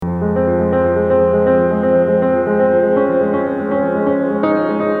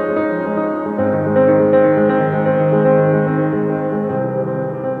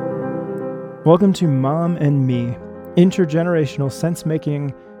Welcome to Mom and Me, intergenerational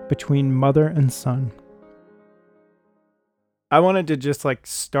sense-making between mother and son. I wanted to just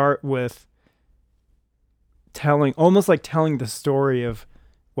start with almost telling the story of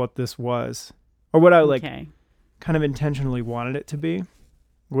what this was, or what I kind of intentionally wanted it to be,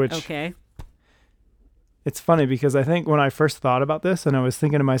 which it's funny because I think when I first thought about this and I was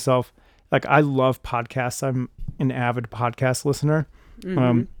thinking to myself, I love podcasts. I'm an avid podcast listener.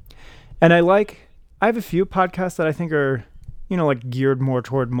 Mm-hmm. And I have a few podcasts that I think are, geared more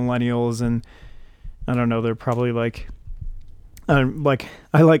toward millennials, and I don't know, they're probably I like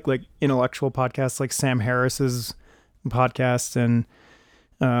intellectual podcasts like Sam Harris's podcast and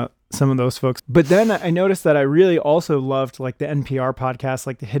some of those folks. But then I noticed that I really also loved the NPR podcasts,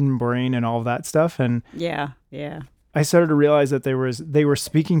 like The Hidden Brain and all of that stuff. And yeah. I started to realize that they were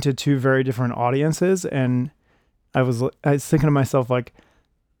speaking to two very different audiences, and I was thinking to myself,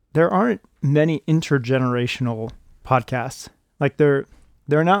 there aren't many intergenerational podcasts. They're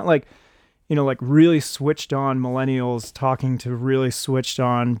not really switched on millennials talking to really switched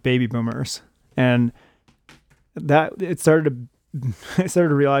on baby boomers. And that I started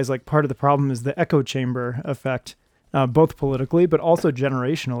to realize part of the problem is the echo chamber effect, both politically, but also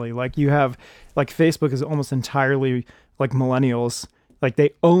generationally. You have Facebook is almost entirely millennials,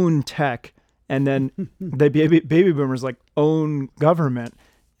 they own tech, and then the baby boomers own government.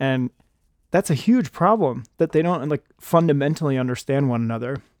 And that's a huge problem that they don't they understand one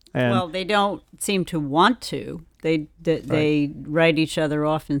another. And well, they don't seem to want to. They write each other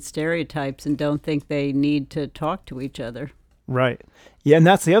off in stereotypes and don't think they need to talk to each other. Right. Yeah, and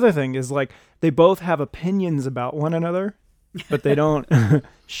that's the other thing is they both have opinions about one another, but they don't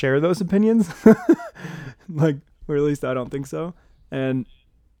share those opinions. Or at least I don't think so. And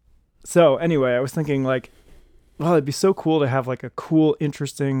so anyway, I was thinking well, it'd be so cool to have a cool,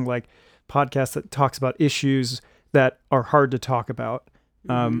 interesting podcast that talks about issues that are hard to talk about.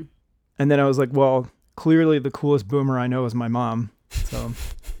 Mm-hmm. And then I was well, clearly the coolest boomer I know is my mom. So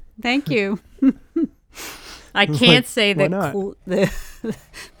thank you. I can't say that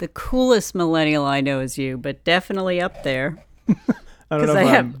the coolest millennial I know is you, but definitely up there. I don't know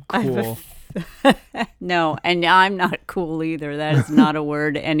if I'm cool. No, and I'm not cool either. That is not a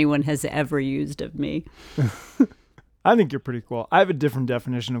word anyone has ever used of me. I think you're pretty cool. I have a different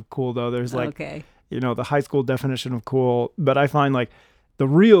definition of cool, though. There's okay. The high school definition of cool, but I find the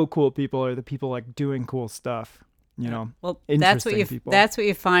real cool people are the people doing cool stuff. Well, that's what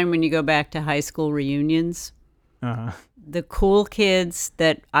you find when you go back to high school reunions. Uh-huh. The cool kids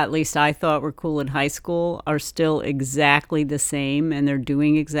that at least I thought were cool in high school are still exactly the same, and they're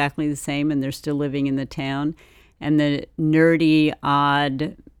doing exactly the same, and they're still living in the town. And the nerdy,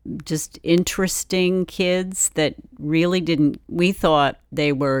 odd, just interesting kids that really we thought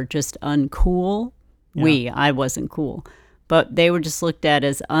they were just uncool. Yeah. I wasn't cool. But they were just looked at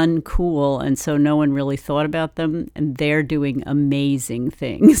as uncool, and so no one really thought about them, and they're doing amazing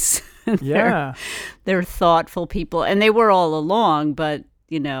things. Yeah. They're thoughtful people, and they were all along, but,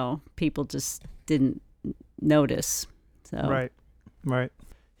 people just didn't notice. So. Right.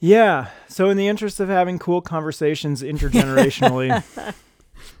 Yeah. So in the interest of having cool conversations intergenerationally.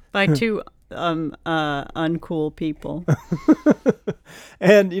 By two uncool people.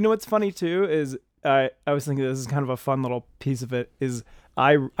 And what's funny, too, is I was thinking this is kind of a fun little piece of it is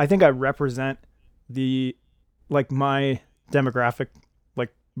I think I represent the my demographic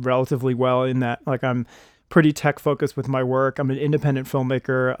relatively well in that I'm pretty tech focused with my work. I'm an independent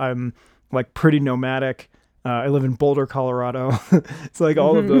filmmaker. I'm pretty nomadic. I live in Boulder, Colorado. It's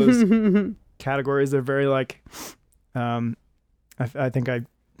all of those categories are very I think I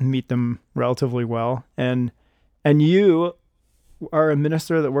meet them relatively well. And you are a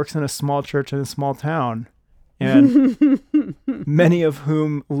minister that works in a small church in a small town, and many of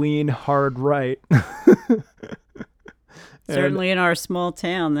whom lean hard right. Certainly in our small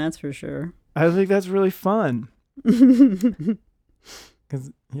town, that's for sure. I think that's really fun. Because,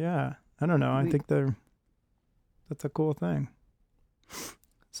 I don't know. I think that's a cool thing.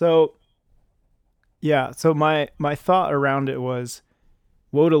 So, so my thought around it was,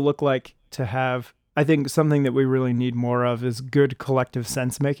 what would it look like to have, I think something that we really need more of is good collective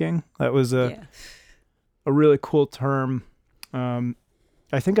sense making. That was a really cool term. I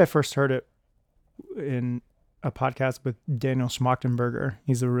think I first heard it in a podcast with Daniel Schmachtenberger.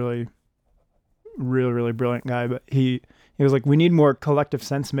 He's a really, really, really brilliant guy, but he was we need more collective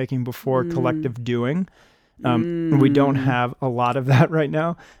sense making before collective doing. We don't have a lot of that right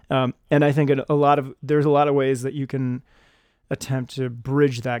now. And I think there's a lot of ways that you can attempt to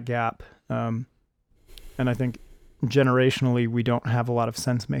bridge that gap. And I think generationally, we don't have a lot of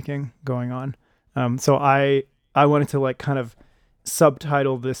sense making going on. So I wanted to like kind of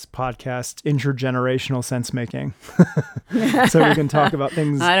subtitle this podcast "Intergenerational Sense Making," so we can talk about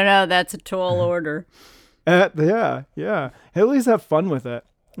things. I don't know. That's a tall order. Yeah. At least have fun with it.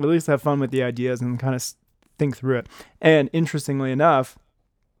 At least have fun with the ideas and kind of think through it. And interestingly enough,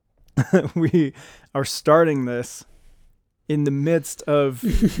 we are starting this in the midst of,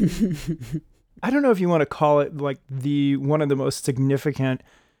 I don't know if you want to call it like one of the most significant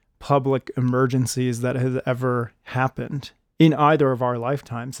public emergencies that has ever happened in either of our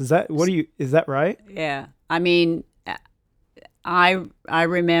lifetimes. Is that right? Yeah. I mean, I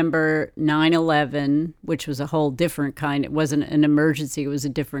remember 9/11, which was a whole different kind. It wasn't an emergency. It was a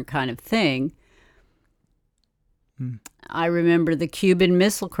different kind of thing. I remember the Cuban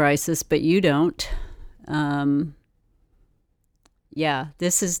Missile Crisis, but you don't. Yeah,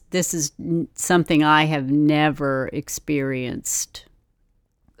 this is something I have never experienced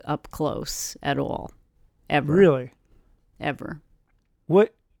up close at all, ever. Really? Ever. When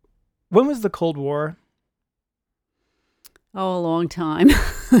was the Cold War? Oh, a long time.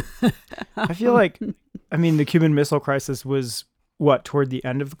 I feel like, the Cuban Missile Crisis was toward the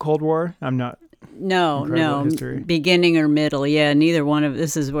end of the Cold War? I'm not. No, history. Beginning or middle. Yeah, neither one of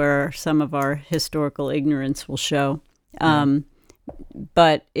this is where some of our historical ignorance will show. Yeah.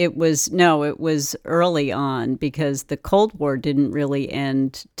 But it was early on, because the Cold War didn't really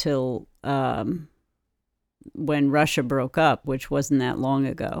end till when Russia broke up, which wasn't that long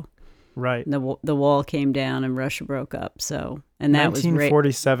ago. Right. The wall came down and Russia broke up. So, and that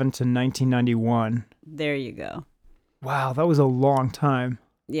 1947 to 1991. There you go. Wow, that was a long time.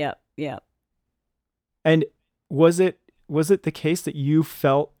 Yep. And was it the case that you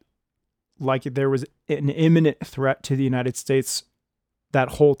felt like there was an imminent threat to the United States that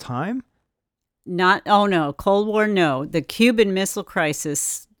whole time? No, Cold War, no. The Cuban Missile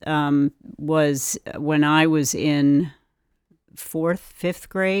Crisis was when I was in 5th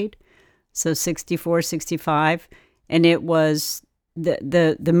grade, so 64, 65, and it was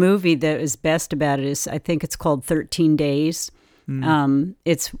the movie that is best about it is, I think it's called 13 Days.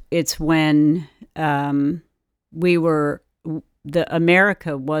 It's when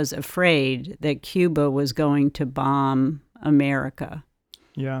America was afraid that Cuba was going to bomb America.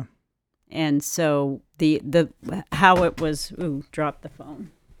 Yeah. And so how it was, drop the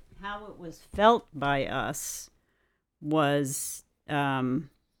phone. How it was felt by us was,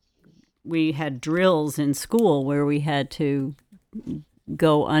 we had drills in school where we had to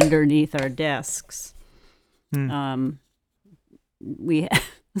go underneath our desks. It's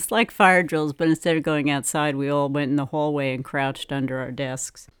like fire drills, but instead of going outside, we all went in the hallway and crouched under our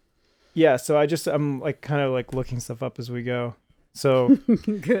desks. Yeah, so I'm like kind of like looking stuff up as we go. So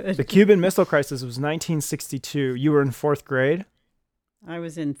Good. The Cuban Missile Crisis was 1962. You were in 4th grade? I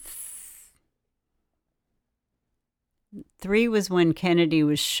was in 3 was when Kennedy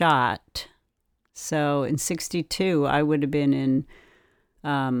was shot. So in 62, I would have been in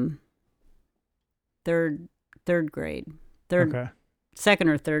third grade. Okay. 2nd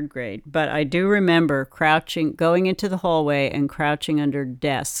or 3rd grade. But I do remember going into the hallway and crouching under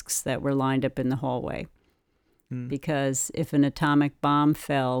desks that were lined up in the hallway. Because if an atomic bomb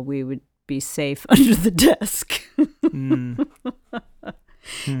fell, we would be safe under the desk.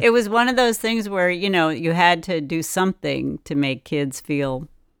 It was one of those things where, you had to do something to make kids feel.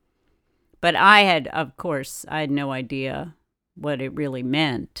 But I had no idea what it really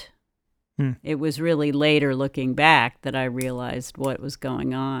meant. It was really later, looking back, that I realized what was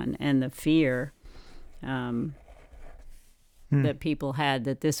going on and the fear that people had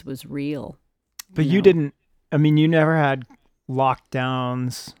that this was real. But you didn't. You never had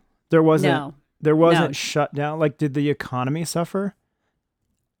lockdowns. There wasn't shutdown. Like, did the economy suffer?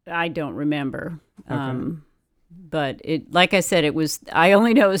 I don't remember. Okay. But like I said, I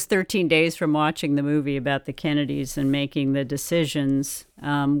only know it was 13 days from watching the movie about the Kennedys and making the decisions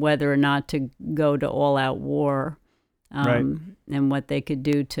whether or not to go to all-out war, and what they could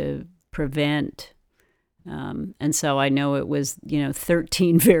do to prevent. And so I know it was,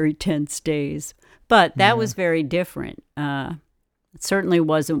 13 very tense days. But that was very different. It certainly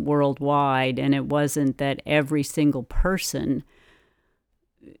wasn't worldwide, and it wasn't that every single person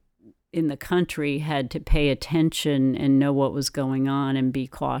in the country had to pay attention and know what was going on and be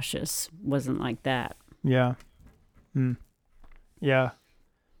cautious. It wasn't like that. Yeah. Yeah.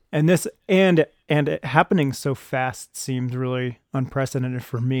 And it happening so fast seemed really unprecedented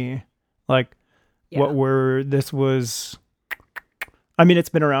for me. Like, this was, it's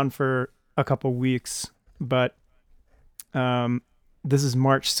been around for a couple weeks, but this is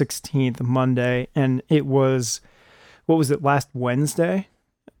March 16th, Monday, and it was, what was it, last Wednesday?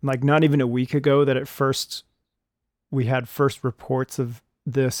 like not even a week ago that we had first reports of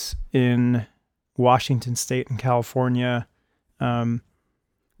this in Washington State and California.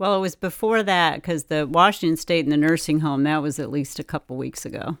 Well, it was before that because the Washington State and the nursing home, that was at least a couple weeks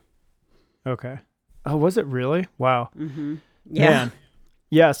ago. Okay. Oh, was it really? Wow. Mm-hmm. Yeah. Man.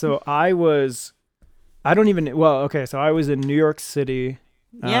 Yeah. So I was in New York City.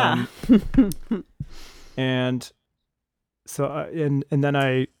 Yeah. And so, and then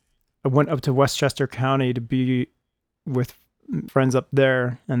I went up to Westchester County to be with friends up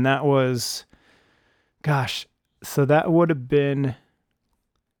there. And that was, gosh, so that would have been,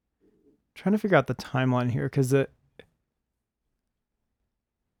 trying to figure out the timeline here.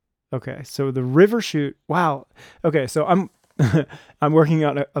 Okay, so the river shoot. Wow. Okay, so I'm working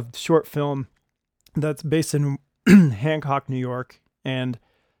on a short film that's based in Hancock, New York, and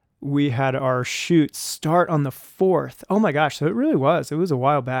we had our shoot start on the 4th. Oh my gosh, so it was a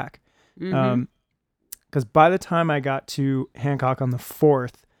while back. Mm-hmm. Because by the time I got to Hancock on the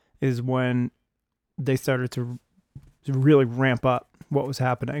 4th is when they started to really ramp up what was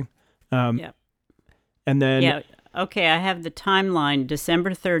happening. Yeah. And then yeah. Okay, I have the timeline.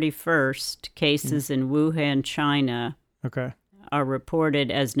 December 31st, cases in Wuhan, China okay. are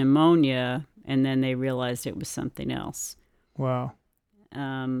reported as pneumonia, and then they realized it was something else. Wow.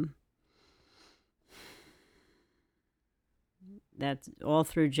 That's all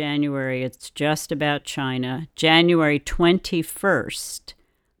through January. It's just about China. January 21st,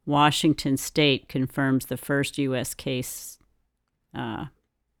 Washington State confirms the first U.S. case.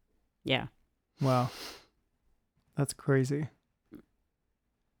 Yeah. Wow. That's crazy.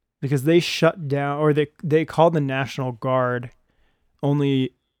 Because they shut down, or they called the National Guard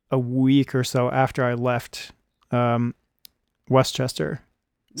only a week or so after I left Westchester.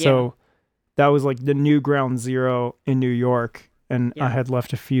 Yeah. So that was like the new ground zero in New York. And Yeah. I had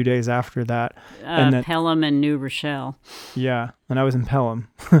left a few days after that. And then, Pelham and New Rochelle. yeah. And I was in Pelham.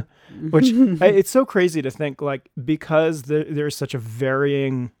 Which, it's so crazy to think, like, because there's such a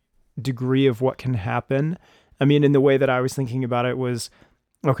varying degree of what can happen. I mean, in the way that I was thinking about it was,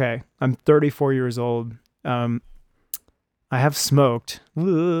 okay, I'm 34 years old. I have smoked.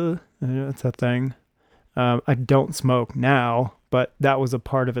 That's a thing. I don't smoke now, but that was a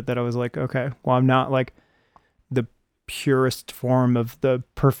part of it that I was like, okay, well, I'm not like the purest form of the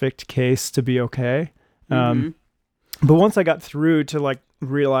perfect case to be okay. But once I got through to like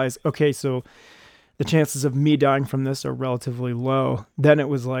realize, okay, so the chances of me dying from this are relatively low, then it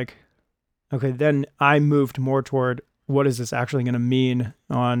was like, okay, then I moved more toward what is this actually going to mean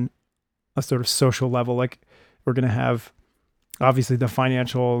on a sort of social level? Like, we're going to have, obviously, the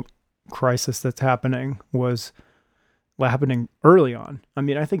financial crisis that's happening was happening early on. I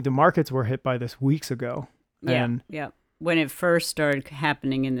mean, I think the markets were hit by this weeks ago. Yeah. When it first started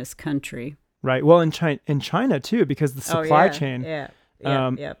happening in this country. Right. Well, in China too, because the supply chain. Yeah.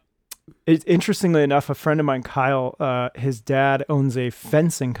 It's, interestingly enough, a friend of mine, Kyle, his dad owns a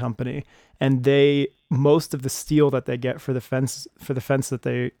fencing company, and most of the steel that they get for the fence that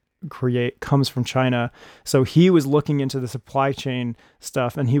they create comes from China. So he was looking into the supply chain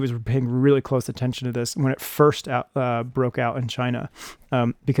stuff, and he was paying really close attention to this when it first broke out in China,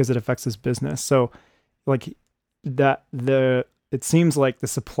 because it affects his business. So, like it seems like the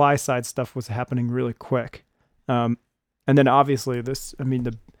supply side stuff was happening really quick, and then obviously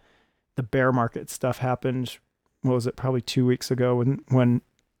the bear market stuff happened. What was it? Probably 2 weeks ago when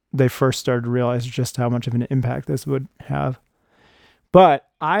they first started to realize just how much of an impact this would have. But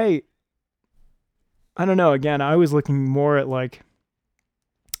I don't know. Again, I was looking more at like,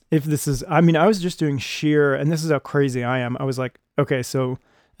 if this is, I mean, I was just doing sheer, and this is how crazy I am. I was like, okay, so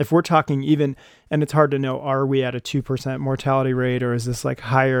if we're talking even, and it's hard to know, are we at a 2% mortality rate, or is this like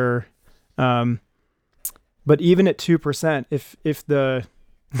higher? But even at 2%, if the,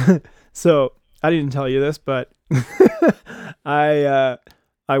 so I didn't tell you this, but I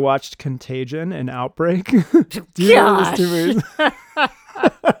watched Contagion and Outbreak. Do you know those two movies?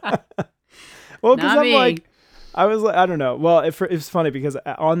 Well, because I'm like, I was like, I don't know. Well, it's funny because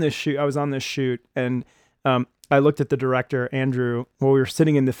I was on this shoot, and I looked at the director, Andrew, while we were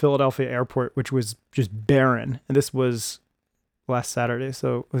sitting in the Philadelphia airport, which was just barren. And this was last Saturday,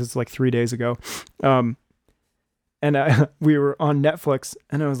 so it was like 3 days ago. And we were on Netflix,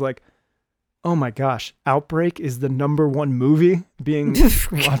 and I was like, oh my gosh, Outbreak is the #1 movie being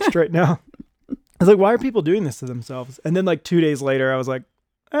watched right now. I was like, why are people doing this to themselves? And then like 2 days later, I was like,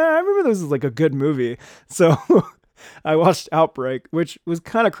 I remember this was like a good movie. So I watched Outbreak, which was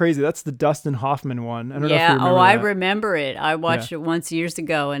kind of crazy. That's the Dustin Hoffman one. I don't know if you remember I that. remember it. I watched it once years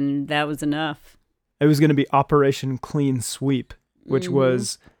ago, and that was enough. It was going to be Operation Clean Sweep. which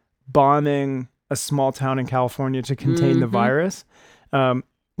was bombing a small town in California to contain the virus. But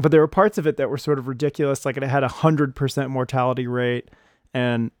there were parts of it that were sort of ridiculous. Like it had 100% mortality rate.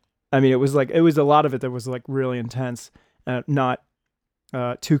 And I mean, it was a lot of it that was like really intense, not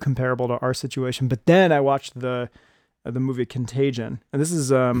too comparable to our situation. But then I watched the movie Contagion. And this is,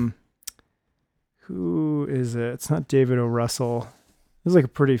 who is it? It's not David O. Russell. This is like a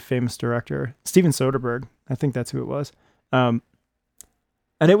pretty famous director. Steven Soderbergh. I think that's who it was. And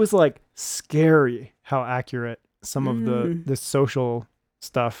it was like scary how accurate some of the social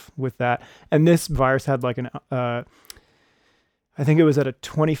stuff with that. And this virus had like I think it was at a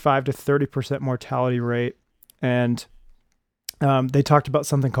 25 to 30% mortality rate. And they talked about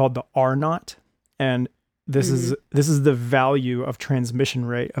something called the R naught. And this is the value of transmission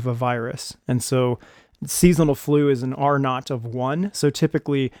rate of a virus. And so seasonal flu is an R naught of 1. So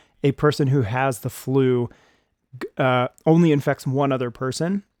typically a person who has the flu only infects one other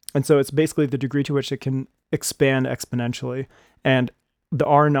person. And so it's basically the degree to which it can expand exponentially. And the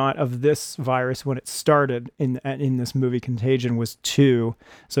R naught of this virus when it started in this movie Contagion was 2.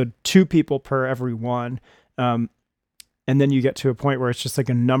 So 2 people per every 1. And then you get to a point where it's just like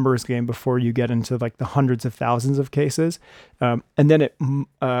a numbers game before you get into like the hundreds of thousands of cases. And then it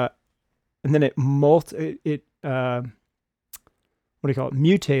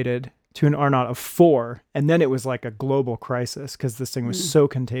mutated to an R naught of 4. And then it was like a global crisis because this thing was so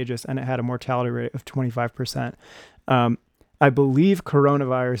contagious and it had a mortality rate of 25%. I believe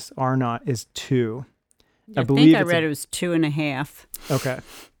coronavirus R naught is 2. I think I read it was 2.5. Okay.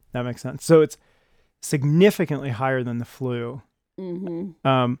 That makes sense. So it's significantly higher than the flu. And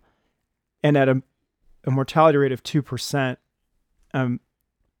at a mortality rate of 2%,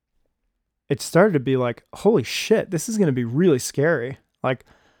 it started to be like, holy shit, this is going to be really scary. Like,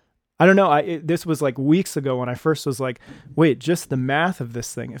 I don't know. This was like weeks ago when I first was like, wait, just the math of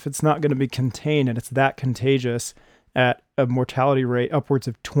this thing. If it's not going to be contained and it's that contagious at a mortality rate upwards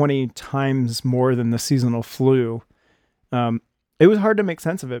of 20 times more than the seasonal flu, it was hard to make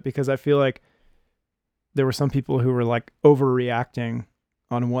sense of it because I feel like there were some people who were like overreacting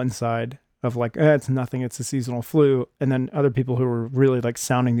on one side of like, it's nothing, it's a seasonal flu. And then other people who were really like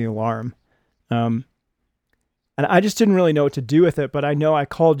sounding the alarm. And I just didn't really know what to do with it, but I know I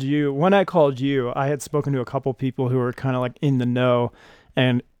called you. When I called you, I had spoken to a couple people who were kind of like in the know,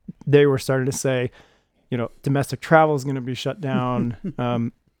 and they were starting to say, domestic travel is going to be shut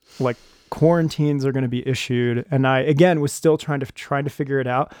down. Like quarantines are going to be issued. And I, again, was still trying to figure it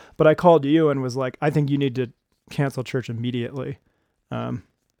out, but I called you and was like, I think you need to cancel church immediately. Well,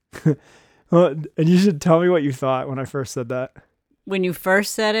 and you should tell me what you thought when I first said that. When you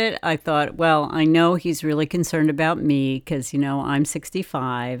first said it, I thought, well, I know he's really concerned about me because, I'm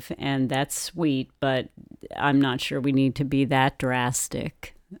 65 and that's sweet, but I'm not sure we need to be that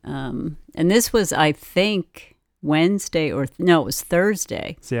drastic. And this was, I think, Wednesday it was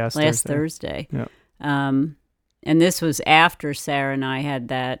Thursday. Yeah, last Thursday. Yeah. And this was after Sarah and I had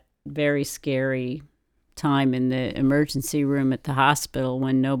that very scary time in the emergency room at the hospital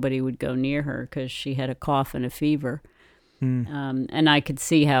when nobody would go near her because she had a cough and a fever. And I could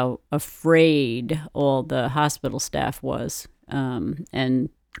see how afraid all the hospital staff was, and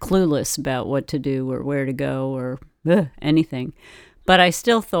clueless about what to do or where to go or anything. But I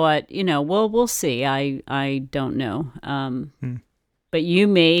still thought, well, we'll see. I don't know. But you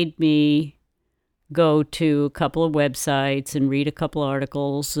made me go to a couple of websites and read a couple of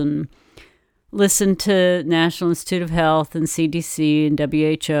articles and listen to National Institute of Health and CDC and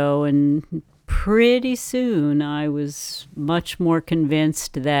WHO, and pretty soon I was much more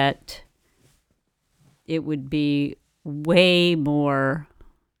convinced that it would be way more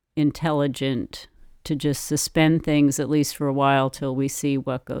intelligent to just suspend things, at least for a while, till we see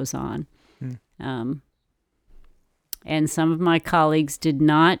what goes on. And some of my colleagues did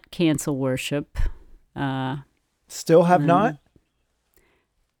not cancel worship. Still have not?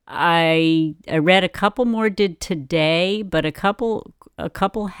 I read a couple more did today, but a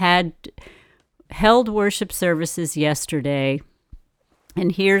couple had held worship services yesterday.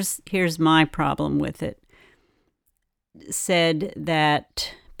 And here's my problem with it. Said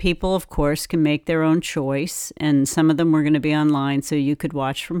that people, of course, can make their own choice, and some of them were going to be online so you could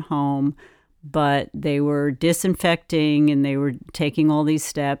watch from home, but they were disinfecting and they were taking all these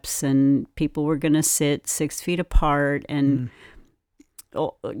steps, and people were going to sit 6 feet apart and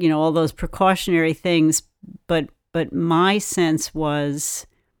all those precautionary things. But my sense was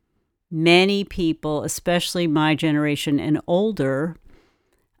many people, especially my generation and older,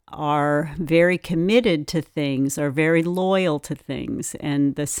 are very committed to things, are very loyal to things,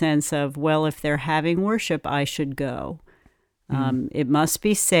 and the sense of, well, if they're having worship, I should go. It must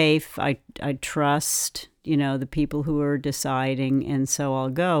be safe. I trust, the people who are deciding, and so I'll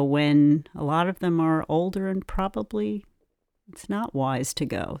go, when a lot of them are older and probably it's not wise to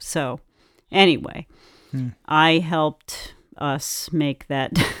go. So anyway, I helped us make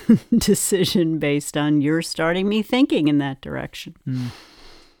that decision based on your starting me thinking in that direction.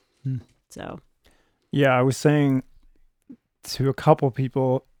 So yeah, I was saying to a couple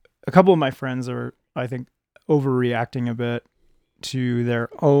of my friends are, I think, overreacting a bit to their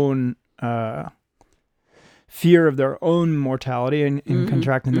own fear of their own mortality in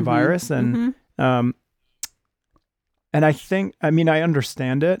contracting the virus. And and I think, I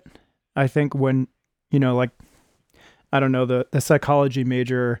understand it. I think when, I don't know, the psychology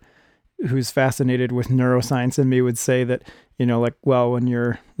major who's fascinated with neuroscience in me would say that, when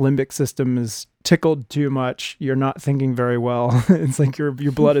your limbic system is tickled too much, you're not thinking very well. It's like your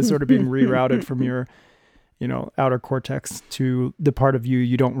blood is sort of being rerouted from your, outer cortex to the part of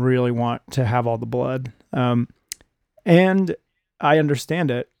you don't really want to have all the blood. And I understand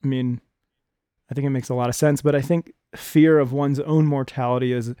it. I think it makes a lot of sense, but I think fear of one's own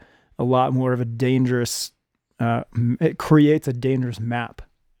mortality is a lot more of a dangerous, it creates a dangerous map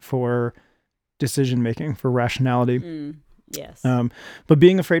for decision making, for rationality. Yes. But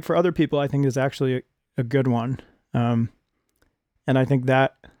being afraid for other people, I think, is actually a good one. And I think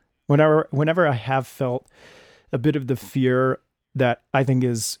that whenever I have felt a bit of the fear that I think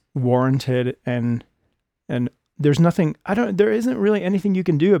is warranted, and there isn't really anything you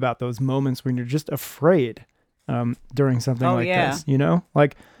can do about those moments when you're just afraid during something this,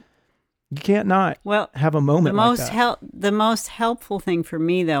 like you can't not have a moment like that. The most helpful thing for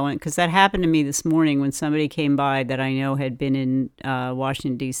me, though, because that happened to me this morning when somebody came by that I know had been in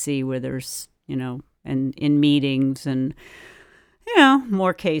Washington, D.C., where there's, and in meetings and,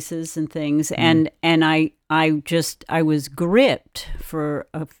 more cases and things. And I was gripped for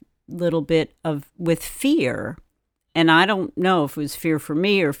a little bit with fear. And I don't know if it was fear for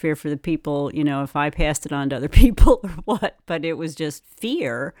me or fear for the people, if I passed it on to other people or what, but it was just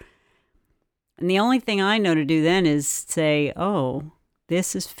fear. And the only thing I know to do then is say, oh,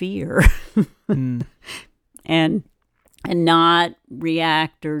 this is fear. And not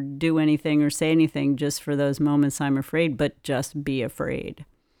react or do anything or say anything just for those moments I'm afraid, but just be afraid.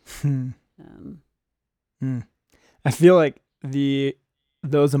 I feel like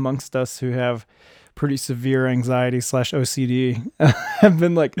those amongst us who have pretty severe anxiety / OCD have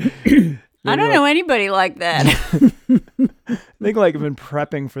been like... I don't know anybody like that. I think I've been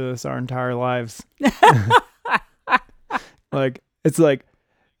prepping for this our entire lives. It's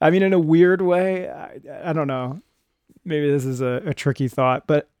in a weird way, I don't know. Maybe this is a tricky thought,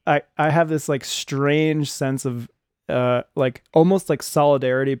 but I have this strange sense of almost like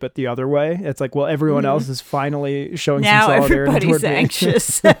solidarity, but the other way. It's like, well, everyone else is finally showing now some solidarity. Now everybody's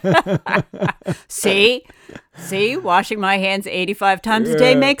anxious. See, washing my hands 85 times a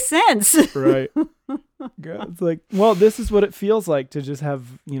day makes sense. Right. It's like, well, this is what it feels like to just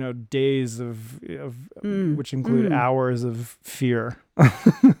have, days of which include hours of fear.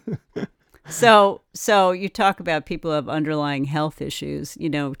 So you talk about people who have underlying health issues,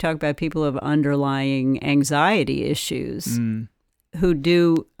 talk about people who have underlying anxiety issues who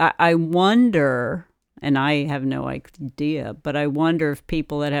do, I wonder, and I have no idea, but I wonder if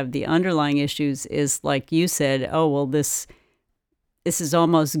people that have the underlying issues is like you said, oh, well, this is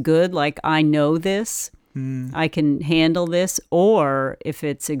almost good. Like, I know this, I can handle this, or if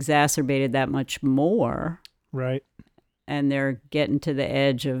it's exacerbated that much more. Right. And they're getting to the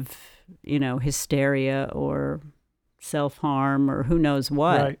edge of, hysteria or self-harm or who knows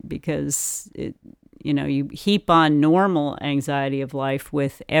what, right. Because you heap on normal anxiety of life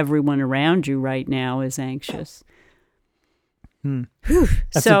with everyone around you right now is anxious.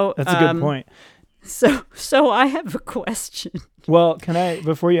 That's a good point. So I have a question. Well, can I,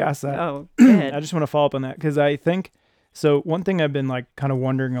 before you ask that, go ahead. I just want to follow up on that because I think, so one thing I've been kind of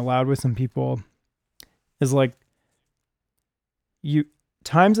wondering aloud with some people is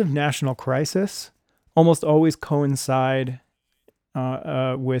times of national crisis almost always coincide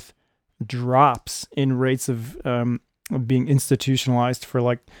with drops in rates of being institutionalized for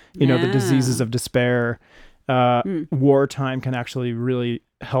the diseases of despair. Wartime can actually really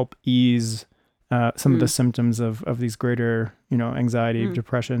help ease some of the symptoms of these greater, anxiety,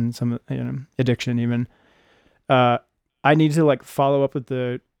 depression, some addiction even. I need to follow up with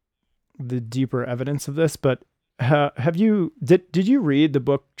the deeper evidence of this, but did you read the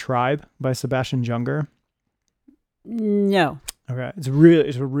book Tribe by Sebastian Junger? No. Okay. It's a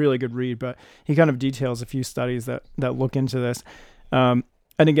really good read, but he kind of details a few studies that look into this. And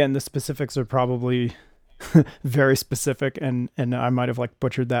again, the specifics are probably very specific, and I might have like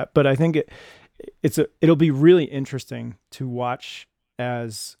butchered that, but I think it'll be really interesting to watch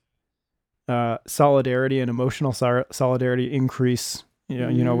as solidarity and emotional solidarity increase,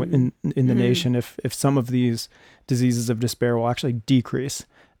 in the nation, if some of these diseases of despair will actually decrease.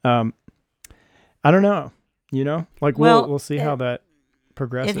 I don't know, like we'll see how that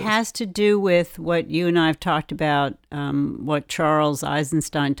progresses. It has to do with what you and I have talked about, what Charles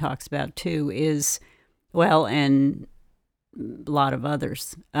Eisenstein talks about too, is, well, and a lot of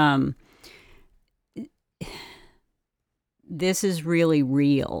others. This is really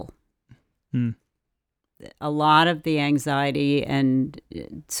real. A lot of the anxiety and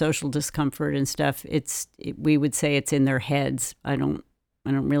social discomfort and stuff, we would say it's in their heads. I don't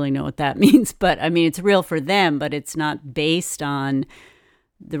really know what that means, but I mean, it's real for them, but it's not based on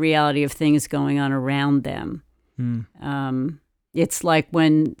the reality of things going on around them. It's like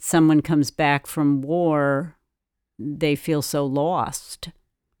when someone comes back from war, they feel so lost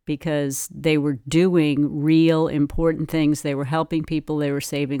because they were doing real important things. They were helping people. They were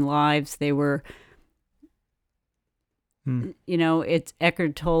saving lives. They were, it's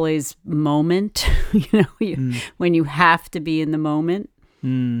Eckhart Tolle's moment, when you have to be in the moment,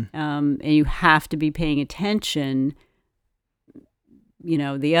 and you have to be paying attention.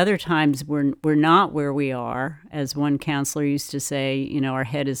 The other times we're not where we are. As one counselor used to say, our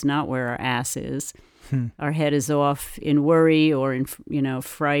head is not where our ass is. Our head is off in worry or in,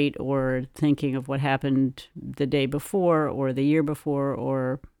 fright, or thinking of what happened the day before or the year before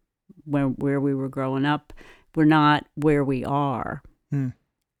or where we were growing up. We're not where we are.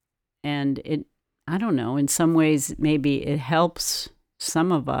 And I don't know, in some ways, maybe it helps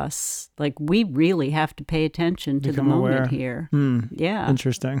some of us. Like, we really have to pay attention to the moment here. Yeah.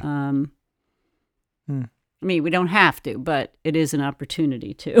 Interesting. I mean, we don't have to, but it is an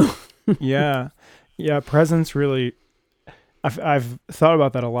opportunity to. Yeah. Presence really, I've thought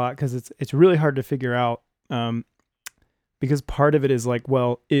about that a lot, because it's really hard to figure out, because part of it is like,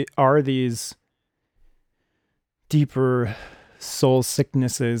 well, are these deeper soul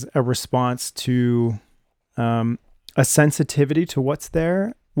sicknesses a response to a sensitivity to what's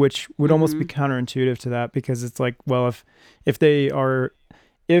there, which would almost be counterintuitive to that, because it's like, well, if the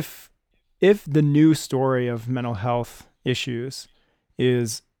new story of mental health issues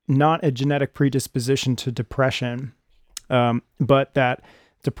is not a genetic predisposition to depression, but that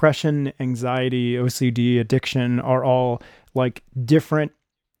depression, anxiety, OCD, addiction are all like different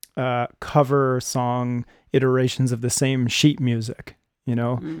cover song iterations of the same sheet music,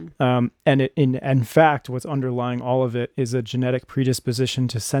 and in fact, what's underlying all of it is a genetic predisposition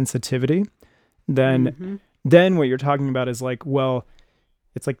to sensitivity. Then what you're talking about is like, well,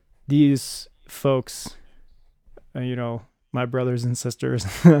 it's like these folks, my brothers and sisters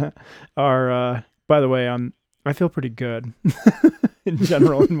are, by the way, I feel pretty good in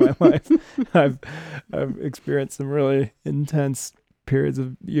general in my life. I've experienced some really intense periods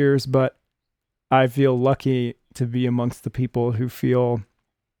of years, but I feel lucky to be amongst the people who feel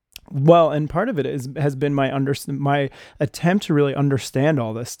well. And part of it has been my attempt to really understand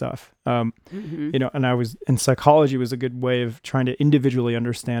all this stuff. And psychology was a good way of trying to individually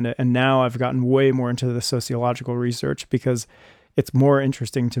understand it. And now I've gotten way more into the sociological research, because it's more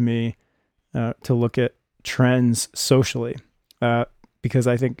interesting to me to look at trends socially, because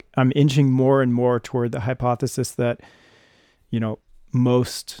I think I'm inching more and more toward the hypothesis that,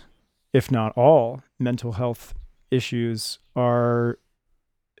 most, if not all, mental health issues are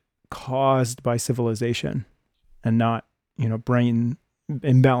caused by civilization and not, brain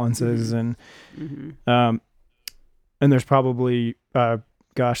imbalances. And there's probably,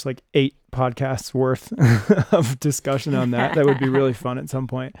 like 8 podcasts worth of discussion on that. That would be really fun at some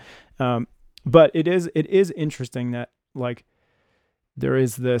point. But it is interesting that, like, there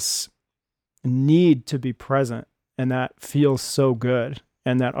is this need to be present, and that feels so good,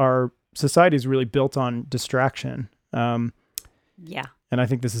 and that our society is really built on distraction. Yeah. And I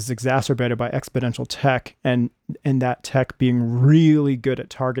think this is exacerbated by exponential tech, and that tech being really good at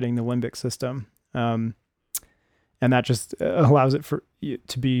targeting the limbic system. And that just allows it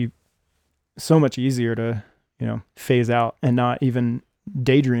to be so much easier to, phase out and not even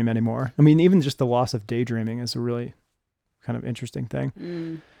daydream anymore. I mean, even just the loss of daydreaming is a really kind of interesting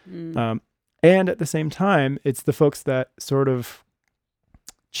thing. And at the same time, it's the folks that sort of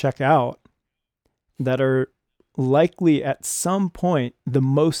check out that are likely at some point the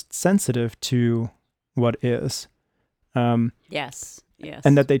most sensitive to what is. Yes.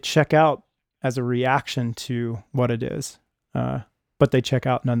 And that they check out as a reaction to what it is, but they check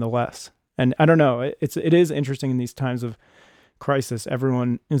out nonetheless. And I don't know, it is interesting in these times of crisis.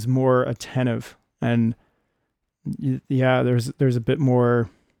 Everyone is more attentive, and yeah, there's a bit more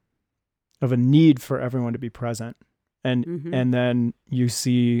of a need for everyone to be present, and Mm-hmm. then you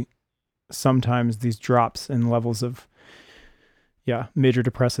see sometimes these drops in levels of major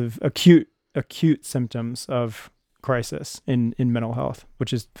depressive acute symptoms of crisis in mental health,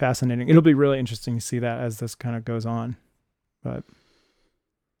 which is fascinating. It'll be really interesting to see that as this kind of goes on. But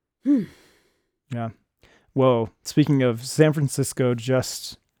yeah. Whoa. Speaking of, San Francisco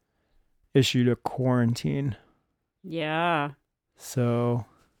just issued a quarantine. Yeah. So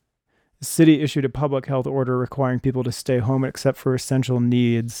the city issued a public health order requiring people to stay home except for essential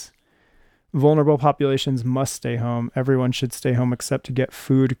needs. Vulnerable populations must stay home. Everyone should stay home except to get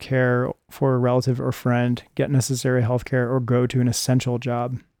food, care for a relative or friend, get necessary health care, or go to an essential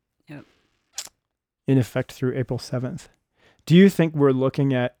job. Yep. In effect through April 7th. Do you think we're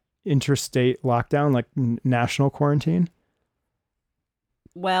looking at interstate lockdown, like national quarantine?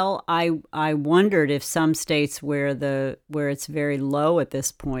 Well, I wondered if some states where it's very low at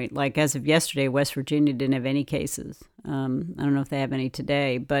this point, like as of yesterday, West Virginia didn't have any cases. I don't know if they have any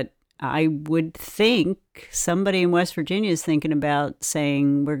today, but I would think somebody in West Virginia is thinking about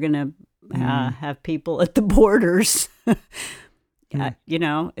saying we're going to have people at the borders. You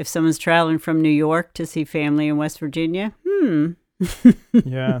know, if someone's traveling from New York to see family in West Virginia,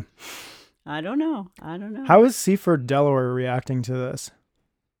 Yeah. I don't know. How is Seaford, Delaware reacting to this?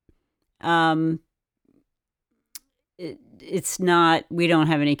 It's not. We don't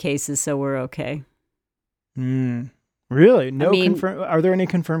have any cases, so we're okay. Really? No I mean, Are there any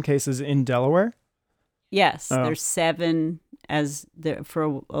confirmed cases in Delaware? Yes, Oh. there's 7.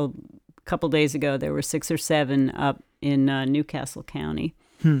 For a couple days ago, there were 6 or 7 up in Newcastle County.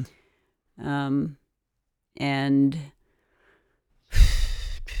 And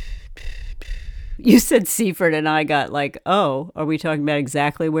you said Seaford, and I got like, oh, are we talking about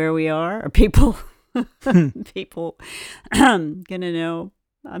exactly where we are? Are people gonna know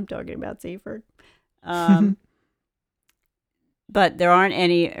I'm talking about Seaford? But there aren't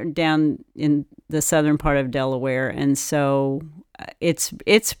any down in the southern part of Delaware, and so it's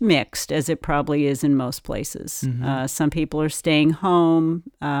mixed, as it probably is in most places. Some people are staying home.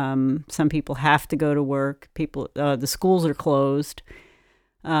 Some people have to go to work. The schools are closed.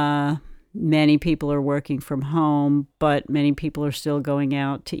 Many people are working from home, but many people are still going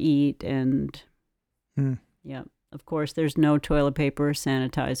out to eat. And yeah, of course, there's no toilet paper or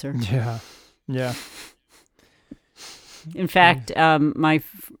sanitizer. Yeah. In fact, my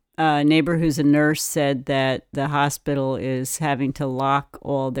neighbor who's a nurse said that the hospital is having to lock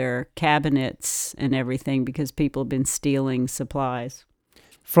all their cabinets and everything because people have been stealing supplies.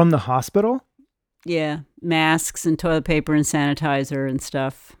 From the hospital? Yeah, masks and toilet paper and sanitizer and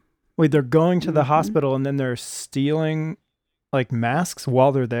stuff. Wait, they're going to the hospital and then they're stealing like masks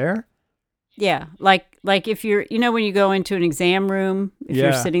while they're there? Yeah, like if you're, when you go into an exam room, if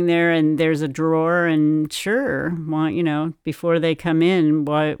you're sitting there and there's a drawer, and sure, well, before they come in,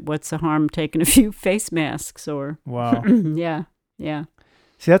 what's the harm taking a few face masks or? Wow. Yeah.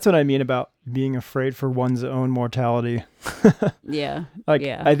 See, that's what I mean about being afraid for one's own mortality. Yeah.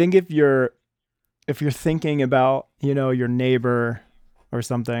 I think if you're thinking about, your neighbor or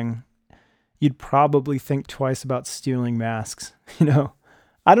something, you'd probably think twice about stealing masks,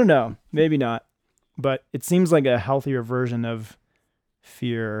 I don't know, maybe not, but it seems like a healthier version of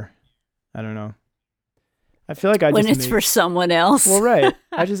fear. I don't know. I feel like when it's for someone else. Well, right.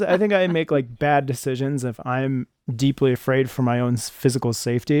 I think I make like bad decisions if I'm deeply afraid for my own physical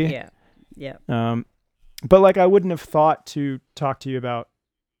safety. Yeah. But like I wouldn't have thought to talk to you about,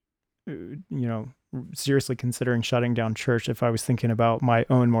 seriously considering shutting down church if I was thinking about my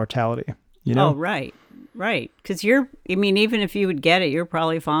own mortality. Oh, right. Because even if you would get it, you're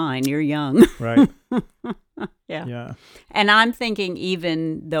probably fine. You're young. Right. Yeah. And I'm thinking,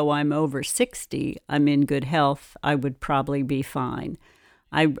 even though I'm over 60, I'm in good health, I would probably be fine.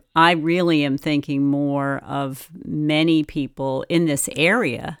 I really am thinking more of many people in this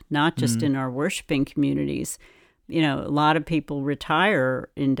area, not just in our worshiping communities. A lot of people retire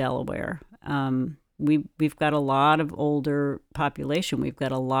in Delaware. We've got a lot of older population. We've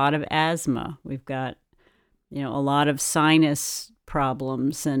got a lot of asthma. We've got, a lot of sinus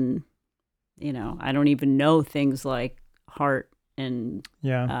problems, and, I don't even know things like heart and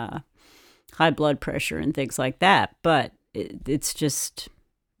high blood pressure and things like that. But it's just,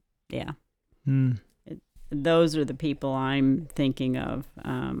 those are the people I'm thinking of.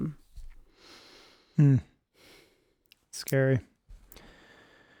 Scary.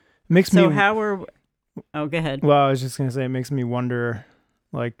 Oh, go ahead. Well, I was just going to say, it makes me wonder,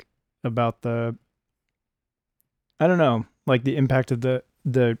 like, about I don't know, like the impact of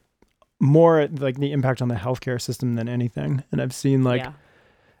the more like the impact on the healthcare system than anything. And I've seen like Yeah.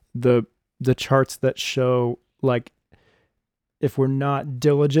 the charts that show like if we're not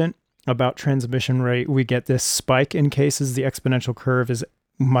diligent about transmission rate, we get this spike in cases. The exponential curve is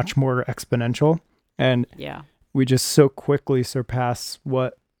much more exponential, and Yeah. we just so quickly surpass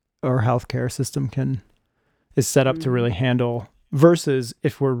what our healthcare system is set up to really handle. Versus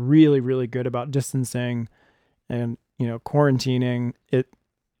if we're really, really good about distancing and quarantining, it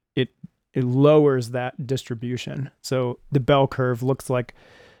lowers that distribution. So the bell curve looks like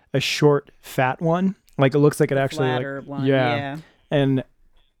a short, fat one. Like it looks like it actually Flatter like one. yeah. Yeah. And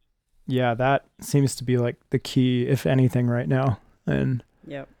yeah, that seems to be like the key, if anything, right now. And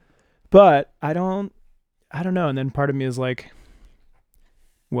Yep. but I don't know. And then part of me is like,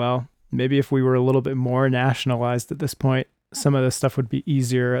 well, maybe if we were a little bit more nationalized at this point, some of this stuff would be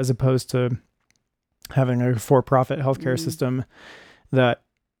easier as opposed to having a for-profit healthcare system that,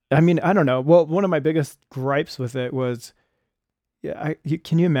 I mean, I don't know. Well, one of my biggest gripes with it was,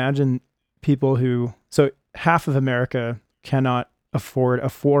 can you imagine people who, so half of America cannot afford a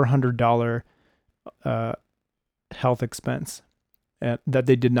 $400 health expense that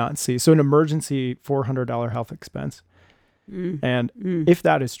they did not see. So an emergency $400 health expense. And if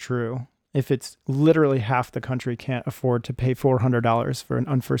that is true, if it's literally half the country can't afford to pay $400 for an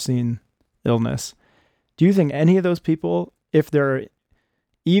unforeseen illness, do you think any of those people, if they're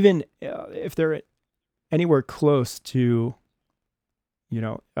anywhere close to,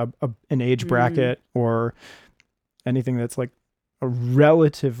 an age bracket or anything that's like a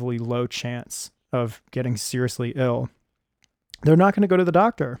relatively low chance of getting seriously ill, they're not going to go to the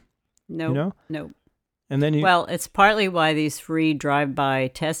doctor? No. And then Well, it's partly why these free drive-by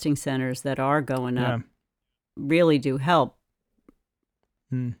testing centers that are going up really do help.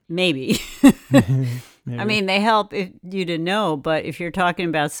 Maybe. I mean, they help you to know, but if you're talking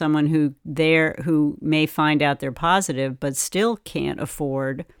about someone who may find out they're positive but still can't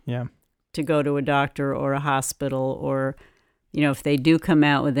afford to go to a doctor or a hospital, or if they do come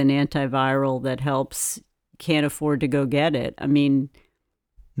out with an antiviral that helps, can't afford to go get it. I mean,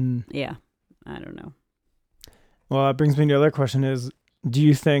 yeah, I don't know. Well, that brings me to the other question is, do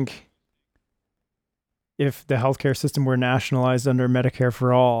you think if the healthcare system were nationalized under Medicare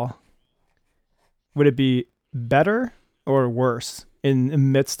for all, would it be better or worse in the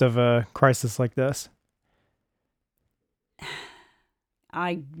midst of a crisis like this?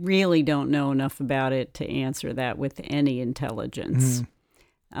 I really don't know enough about it to answer that with any intelligence.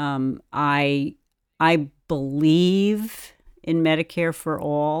 I believe in Medicare for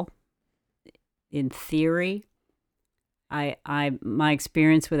all in theory. My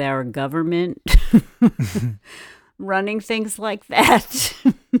experience with our government running things like that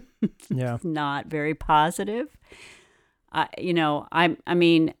not very positive. I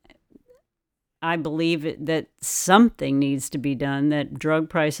mean, I believe that something needs to be done, that drug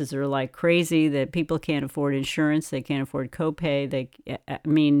prices are like crazy, that people can't afford insurance, they can't afford copay.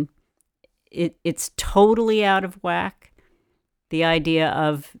 It's totally out of whack. The idea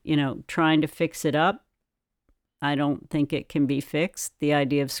of, trying to fix it up, I don't think it can be fixed. The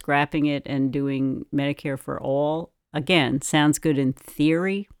idea of scrapping it and doing Medicare for all, again, sounds good in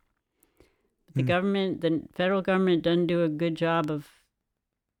theory. The federal government doesn't do a good job of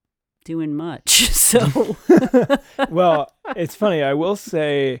doing much. So, well, it's funny. I will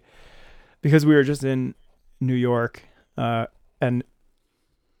say, because we were just in New York, and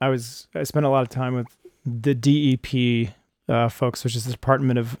I spent a lot of time with the DEP folks, which is the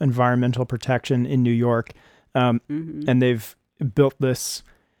Department of Environmental Protection in New York. And they've built this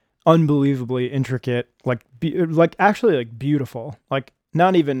unbelievably intricate, actually like beautiful, like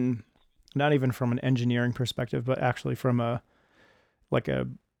not even from an engineering perspective, but actually from an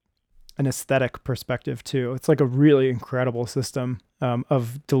aesthetic perspective too. It's like a really incredible system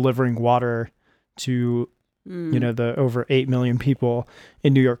of delivering water to the over 8 million people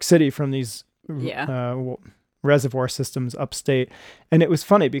in New York City from these reservoir systems upstate. And it was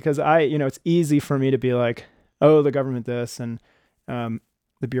funny because it's easy for me to be like, oh, the government this and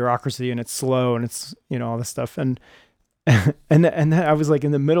the bureaucracy, and it's slow and it's all this stuff, and then I was like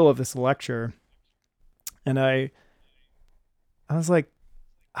in the middle of this lecture, and I was like,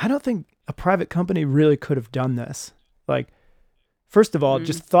 I don't think a private company really could have done this. Like, first of all,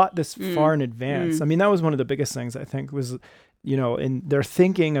 just thought this far in advance. I mean, that was one of the biggest things I think was, in their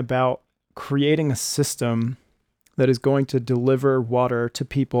thinking about creating a system that is going to deliver water to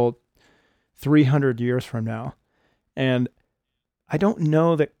people 300 years from now. And I don't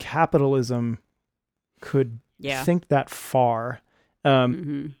know that capitalism could think that far.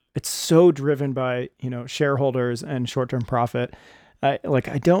 It's so driven by, shareholders and short-term profit. I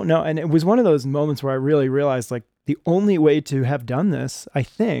don't know. And it was one of those moments where I really realized like the only way to have done this, I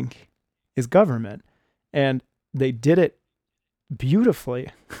think, is government. And they did it beautifully.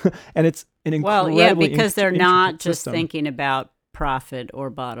 And it's an incredibly because they're not just system. thinking about profit or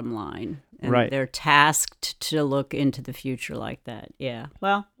bottom line. And Right. they're tasked to look into the future like that. Yeah.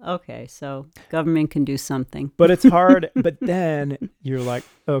 Well, okay. So government can do something. But it's hard. But then you're like,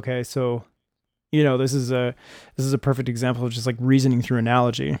 okay, so, this is a perfect example of just like reasoning through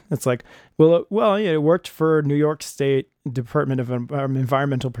analogy. It's like, it worked for New York State Department of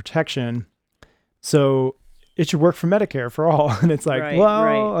Environmental Protection, so it should work for Medicare for all. And it's like,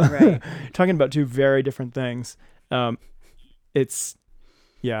 right. talking about two very different things. I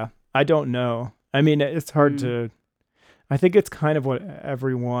don't know. I mean, it's hard to. I think it's kind of what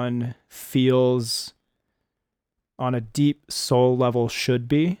everyone feels on a deep soul level should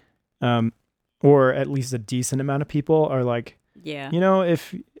be. Or at least a decent amount of people are like,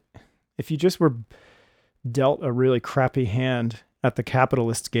 if you just were dealt a really crappy hand at the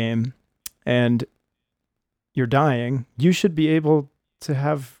capitalist game and you're dying, you should be able to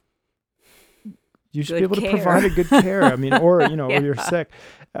provide a good care. I mean, or, or you're sick.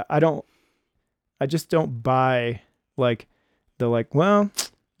 I just don't buy like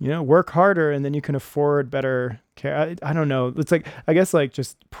work harder and then you can afford better care. I don't know. It's like, I guess like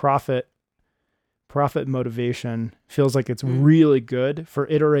just profit motivation feels like it's really good for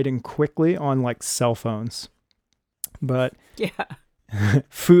iterating quickly on like cell phones. But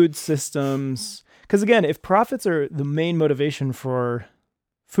food systems, because again, if profits are the main motivation for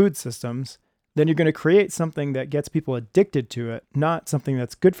food systems, then you're going to create something that gets people addicted to it, not something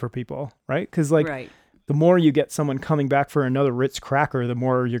that's good for people, right? Because the more you get someone coming back for another Ritz cracker, the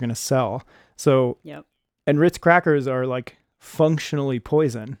more you're going to sell. So, and Ritz crackers are like functionally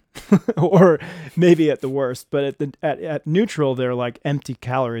poison, or maybe at the worst, but at neutral, they're like empty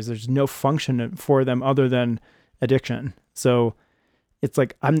calories. There's no function for them other than addiction. So it's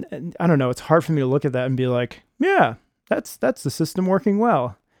like, I don't know. It's hard for me to look at that and be like, yeah, that's the system working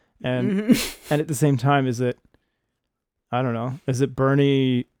well. And and at the same time, is it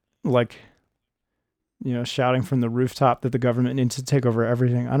Bernie like, shouting from the rooftop that the government needs to take over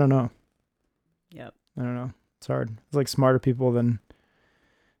everything? I don't know. Yep. I don't know. It's hard. It's like smarter people than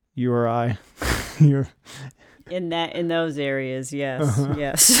you or I. You're in those areas, yes,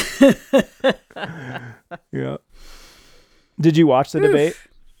 yes. Yeah. Did you watch the debate?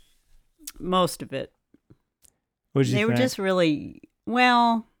 Most of it. What did you think? They were just really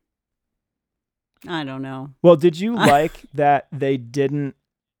I don't know. Well, did you like that they didn't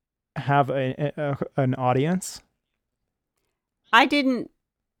have an audience? I didn't.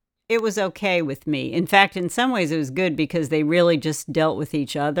 It was okay with me. In fact, in some ways it was good because they really just dealt with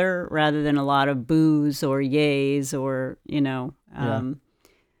each other rather than a lot of boos or yays or, and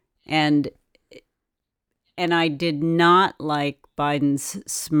I did not like Biden's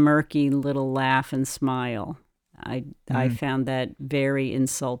smirky little laugh and smile. I found that very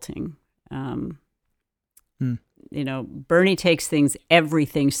insulting. Bernie takes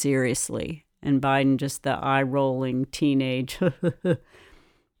everything seriously, and Biden just the eye-rolling teenage.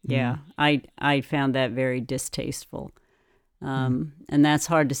 Yeah, I found that very distasteful. And that's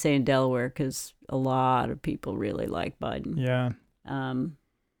hard to say in Delaware because a lot of people really like Biden. Yeah.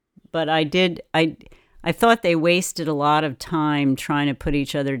 But I thought they wasted a lot of time trying to put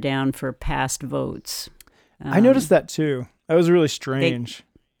each other down for past votes. I noticed that too. That was really strange.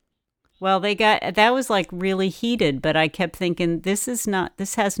 That was like really heated, but I kept thinking this has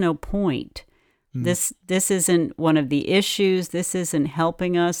no point. This isn't one of the issues. This isn't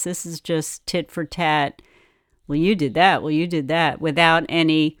helping us. This is just tit for tat. Well, you did that. Well, you did that without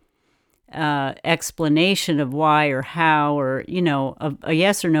any explanation of why or how or, a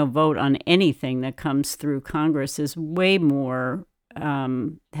yes or no vote on anything that comes through Congress is way more,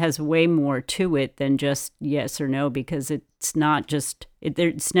 has way more to it than just yes or no, because it's not just,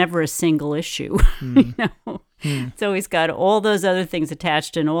 it's never a single issue, It's always got all those other things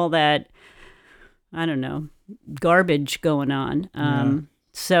attached and all that, I don't know, garbage going on.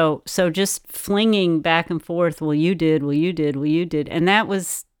 So just flinging back and forth, well, you did. And that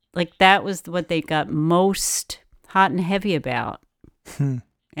was what they got most hot and heavy about.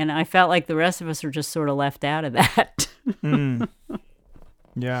 And I felt like the rest of us are just sort of left out of that.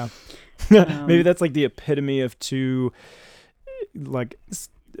 Yeah. Maybe that's like the epitome of two like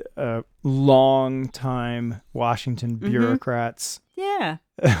long time Washington bureaucrats. Yeah.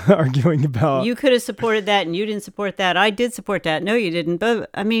 Arguing about you could have supported that and you didn't support that. I did support that. No, you didn't. But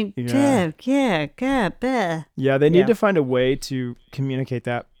I mean, yeah, they need to find a way to communicate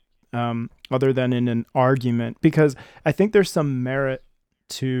that other than in an argument, because I think there's some merit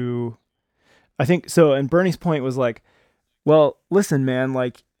to, I think so. And Bernie's point was like, well, listen, man,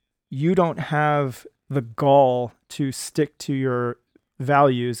 like you don't have the gall to stick to your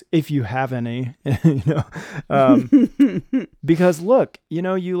values if you have any, because look, you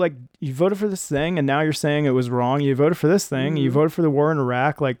voted for this thing and now you're saying it was wrong. You voted for this thing, you voted for the war in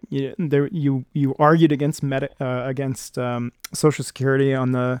Iraq, like you argued against Social Security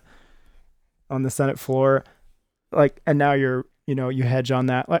on the Senate floor, like, and now you hedge on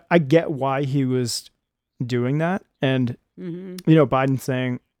that. Like, I get why he was doing that, and Biden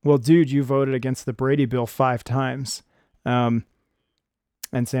saying, well, dude, you voted against the Brady bill 5 times.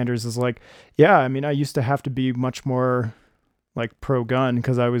 And Sanders is like, yeah, I mean, I used to have to be much more like pro-gun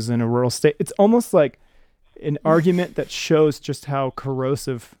because I was in a rural state. It's almost like an argument that shows just how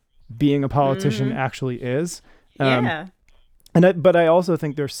corrosive being a politician actually is. Yeah. But I also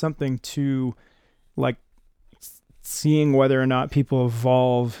think there's something to like seeing whether or not people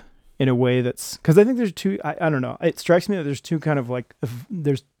evolve in a way that's, because I think there's two, I don't know. It strikes me that there's two kind of like,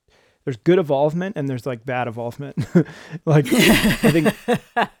 there's good evolvement and there's like bad evolvement. Like, I think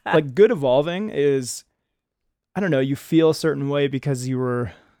like good evolving is, I don't know, you feel a certain way because you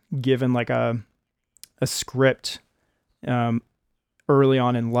were given like a script early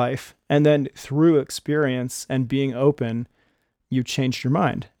on in life. And then through experience and being open, you changed your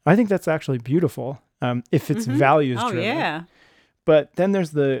mind. I think that's actually beautiful if it's values driven. Oh, yeah. But then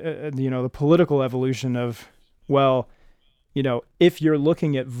there's the political evolution of, well, if you're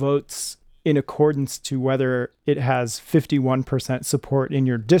looking at votes in accordance to whether it has 51% support in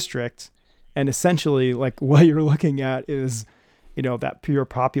your district, and essentially like what you're looking at is, that pure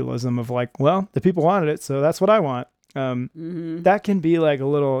populism of like, well, the people wanted it, so that's what I want. That can be like a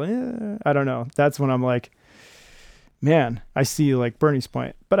little, I don't know. That's when I'm like, man, I see like Bernie's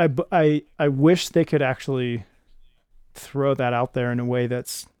point, but I wish they could actually throw that out there in a way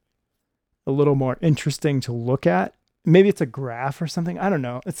that's a little more interesting to look at. Maybe it's a graph or something. I don't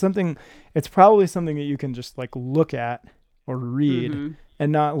know. It's probably something that you can just like look at or read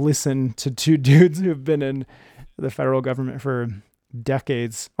and not listen to two dudes who've been in the federal government for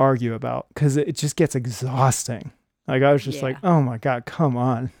decades argue about, because it just gets exhausting. Like I was just like, oh my God, come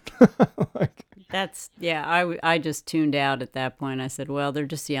on. Like, I just tuned out at that point. I said, well, they're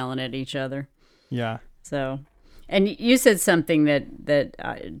just yelling at each other. Yeah. So, and you said something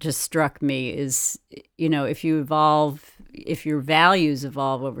that just struck me is, if you evolve, if your values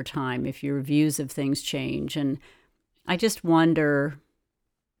evolve over time, if your views of things change. And I just wonder,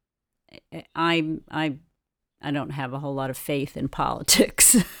 I don't have a whole lot of faith in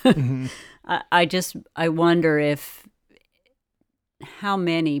politics. I wonder if how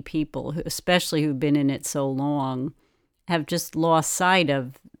many people, especially who've been in it so long, have just lost sight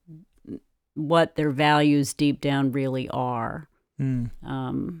of what their values deep down really are.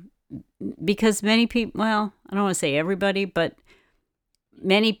 Because many people, well, I don't want to say everybody, but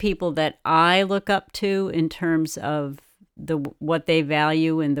many people that I look up to in terms of what they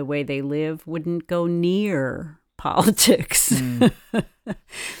value and the way they live wouldn't go near politics.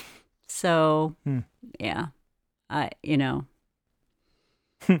 So, yeah, I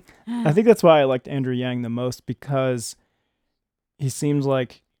think that's why I liked Andrew Yang the most, because he seems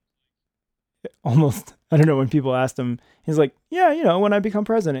like almost, I don't know, when people asked him, he's like, yeah, when I become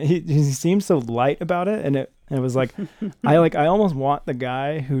president, he seems so light about it. And it was like, I almost want the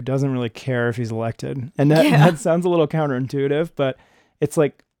guy who doesn't really care if he's elected. And that sounds a little counterintuitive, but it's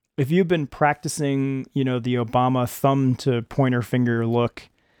like, if you've been practicing, the Obama thumb to pointer finger look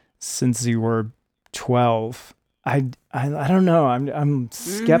since you were 12, I don't know. I'm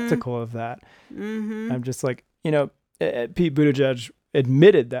skeptical of that. I'm just like, Pete Buttigieg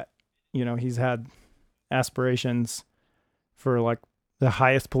admitted that, he's had aspirations for like the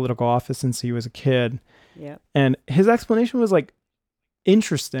highest political office since he was a kid. Yeah. And his explanation was like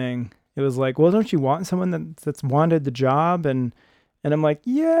interesting. It was like, well, don't you want someone that's wanted the job? And I'm like,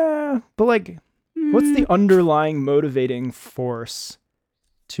 yeah, but like, what's the underlying motivating force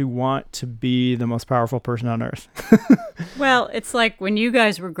to want to be the most powerful person on earth? Well, it's like when you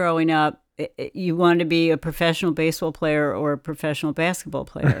guys were growing up, you wanted to be a professional baseball player or a professional basketball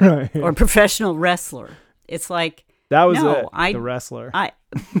player, right, or a professional wrestler. It's like, that was the wrestler.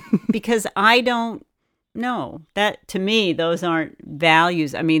 Because I don't know that, to me, those aren't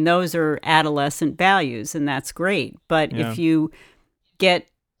values. I mean, those are adolescent values, and that's great. But if you get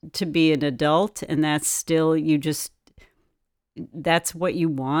to be an adult and that's still, that's what you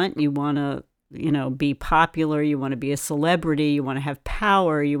want to, be popular, you want to be a celebrity, you want to have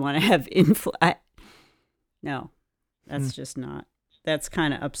power, you want to have influence. No, that's just not. that's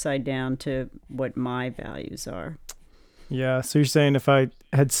kind of upside down to what my values are. Yeah. So you're saying if I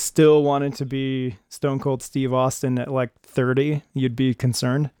had still wanted to be Stone Cold Steve Austin at like 30, you'd be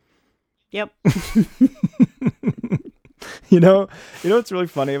concerned? Yep. You know what's really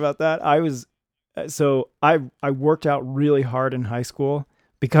funny about that? I worked out really hard in high school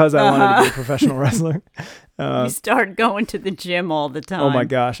because I wanted to be a professional wrestler. You start going to the gym all the time. Oh my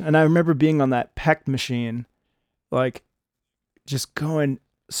gosh. And I remember being on that pec machine, like just going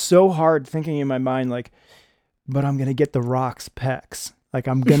so hard, thinking in my mind, like, but I'm going to get the Rock's pecs. Like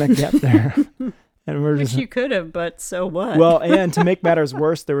I'm going to get there. And we're just, which you could have, but so what? well, and to make matters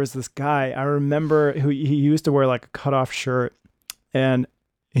worse, there was this guy, I remember, who he used to wear like a cutoff shirt, and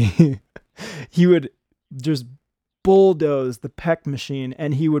he would just bulldoze the pec machine,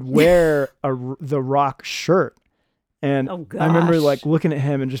 and he would wear the Rock shirt. And oh, gosh. I remember like looking at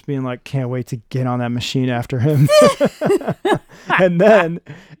him and just being like, can't wait to get on that machine after him. And then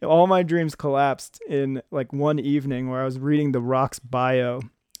all my dreams collapsed in like one evening where I was reading the Rock's bio,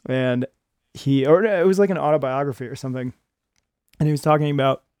 and it was like an autobiography or something. And he was talking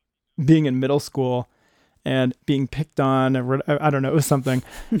about being in middle school and being picked on, or I don't know, it was something.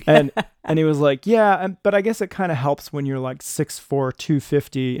 And he was like, yeah, but I guess it kind of helps when you're like 6'4",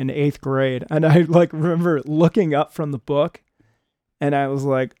 250 in 8th grade. And I like remember looking up from the book, and I was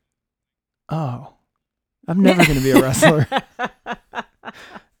like, oh, I'm never going to be a wrestler.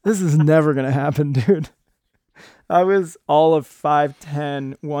 This is never going to happen, dude. I was all of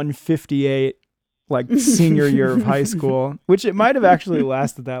 5'10", 158, like senior year of high school, which it might have actually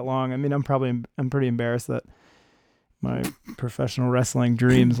lasted that long. I mean, I'm pretty embarrassed that my professional wrestling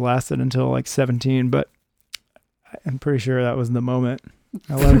dreams lasted until like 17, but I'm pretty sure that was the moment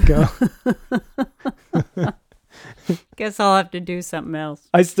I let it go. Guess I'll have to do something else.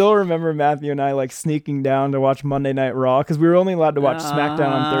 I still remember Matthew and I like sneaking down to watch Monday Night Raw because we were only allowed to watch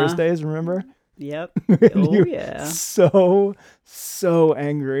SmackDown on Thursdays, remember? Yep. Oh, yeah. So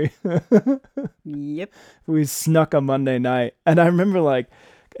angry. Yep. We snuck a Monday night. And I remember like,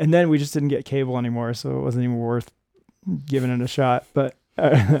 and then we just didn't get cable anymore, so it wasn't even worth giving it a shot. But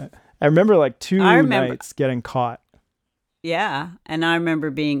I remember like two nights getting caught. Yeah. And I remember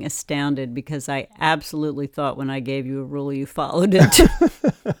being astounded because I absolutely thought when I gave you a rule, you followed it.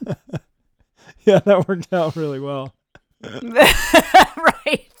 Yeah, that worked out really well.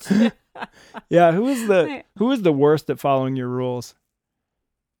 Right. Yeah, who is the worst at following your rules?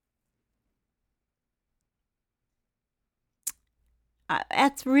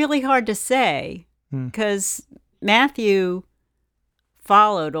 That's really hard to say because Matthew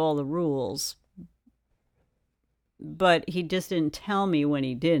followed all the rules, but he just didn't tell me when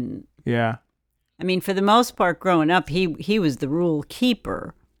he didn't. Yeah. I mean, for the most part, growing up, he was the rule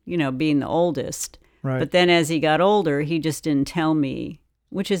keeper, being the oldest. Right. But then as he got older, he just didn't tell me.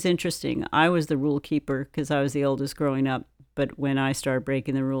 Which is interesting. I was the rule keeper because I was the oldest growing up. But when I started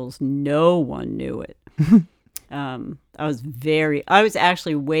breaking the rules, no one knew it. I was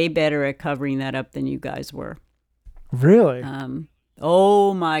actually way better at covering that up than you guys were. Really?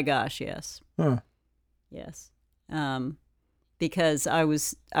 Oh my gosh, yes. Huh. Yes. Because I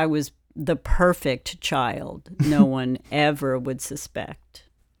was the perfect child. No one ever would suspect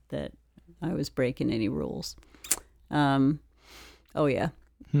that I was breaking any rules. Oh yeah.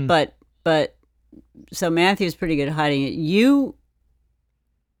 But so Matthew's pretty good at hiding it. You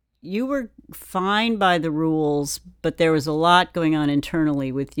were fine by the rules, but there was a lot going on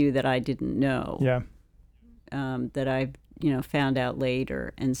internally with you that I didn't know. Yeah. That I found out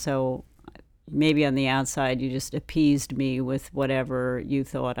later, and so maybe on the outside you just appeased me with whatever you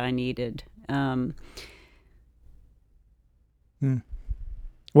thought I needed. Well,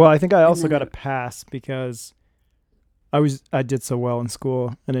 I think I also got a pass because I did so well in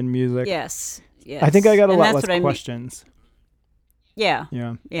school and in music. Yes. I think I got a lot less questions. Yeah.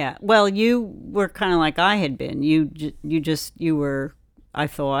 Yeah. Yeah. Well, you were kind of like I had been. You were, I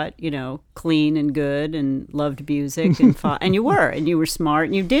thought, clean and good and loved music and and you were smart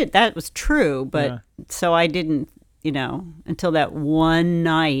and you did. That was true. But so I didn't, until that one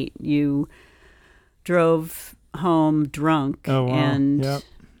night you drove home drunk. Oh, wow. And yep.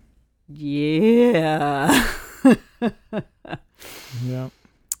 Yeah. Yeah.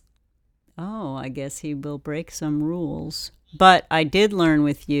 Oh, I guess he will break some rules. But I did learn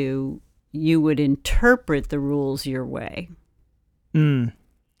with you would interpret the rules your way. Mm.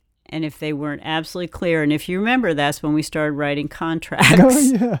 And if they weren't absolutely clear, and if you remember, that's when we started writing contracts. Oh,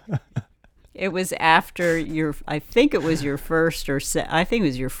 yeah. It was after I think it was your first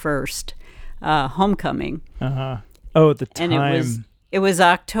homecoming. Uh-huh. Oh, at the time. And it was, It was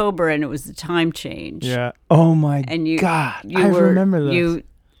October and it was the time change. Yeah. Oh my And you, God. you I were, remember this.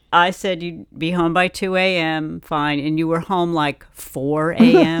 I said you'd be home by 2 a.m. Fine. And you were home like 4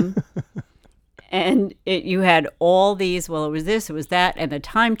 a.m. And you had all these, well, it was this, it was that, and the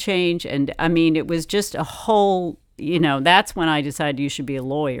time change. And I mean, it was just a whole, that's when I decided you should be a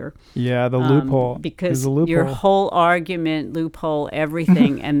lawyer. Yeah, the loophole. Because There's a loophole. your whole argument, loophole,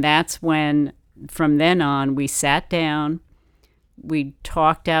 everything. And that's when, from then on, we sat down. We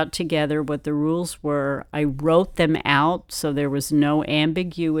talked out together what the rules were. I wrote them out so there was no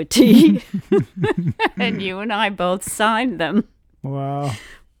ambiguity. And you and I both signed them. Wow.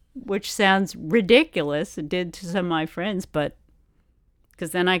 Which sounds ridiculous. It did to some of my friends, but because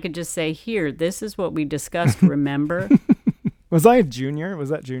then I could just say, here, this is what we discussed, remember? Was I a junior? Was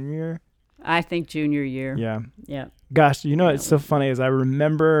that junior year? I think junior year. Yeah. Yeah. Gosh, what's so funny is I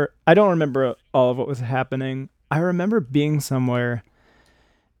don't remember all of what was happening. I remember being somewhere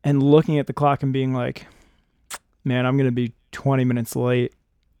and looking at the clock and being like, man, I'm going to be 20 minutes late.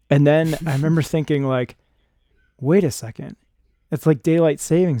 And then I remember thinking like, wait a second. It's like daylight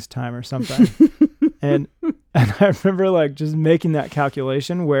savings time or something. and I remember like just making that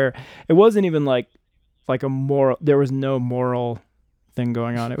calculation where it wasn't even like a moral, there was no moral thing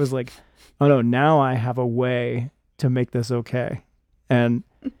going on. It was like, oh no, now I have a way to make this okay. And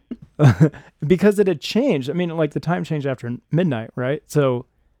because it had changed. I mean, like the time changed after midnight, right? So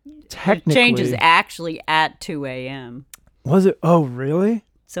technically... It changes actually at 2 a.m. Was it? Oh, really?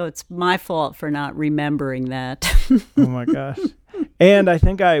 So it's my fault for not remembering that. Oh my gosh. And I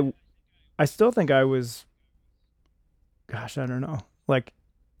think I still think I was, gosh, I don't know. Like,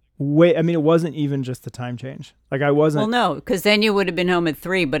 it wasn't even just the time change. Like I wasn't. Well, no, because then you would have been home at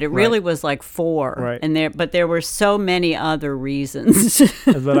 3, but it really was like 4. Right. And but there were so many other reasons.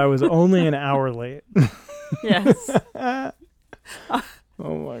 That I was only an hour late. Yes. Oh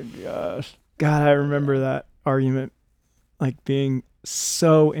my gosh. God, I remember that argument like being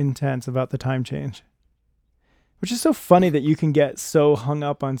so intense about the time change. Which is so funny that you can get so hung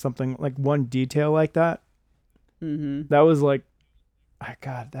up on something like one detail like that. Mm-hmm. That was like,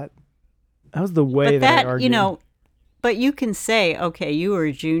 God, that was the way that I argued. But you can say, okay, you were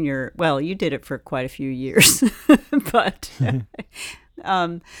a junior. Well, you did it for quite a few years, but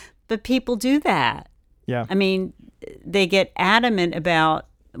people do that. Yeah. I mean, they get adamant about,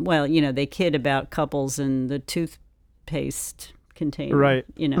 they kid about couples and the toothpaste container. Right.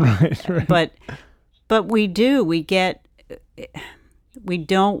 Right. But we don't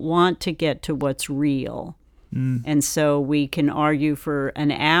want to get to what's real. Mm. And so we can argue for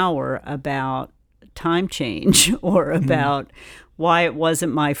an hour about time change or about why it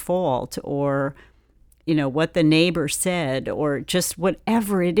wasn't my fault or, what the neighbor said or just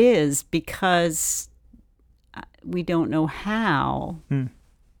whatever it is because we don't know how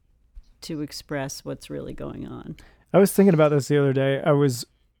to express what's really going on. I was thinking about this the other day. I was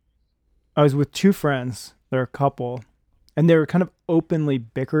with 2 friends. They're a couple. And they were kind of openly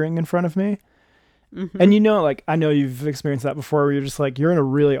bickering in front of me. Mm-hmm. And like, I know you've experienced that before where you're just like, you're in a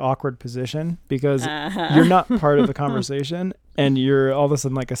really awkward position because you're not part of the conversation and you're all of a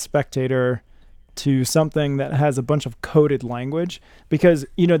sudden like a spectator to something that has a bunch of coded language because,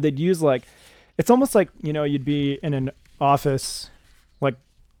 they'd use like, it's almost like, you'd be in an office, like,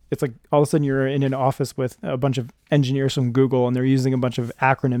 it's like all of a sudden you're in an office with a bunch of engineers from Google and they're using a bunch of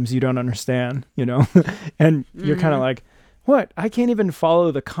acronyms you don't understand, and you're kind of like, what? I can't even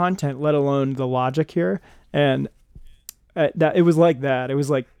follow the content, let alone the logic here. And that it was like that. It was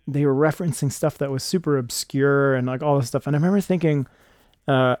like they were referencing stuff that was super obscure and like all this stuff. And I remember thinking,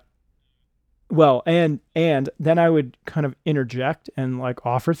 and then I would kind of interject and like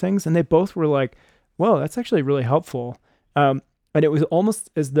offer things. And they both were like, whoa, that's actually really helpful. And it was almost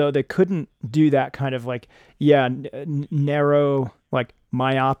as though they couldn't do that kind of like, narrow, like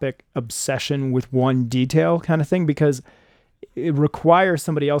myopic obsession with one detail kind of thing, because it requires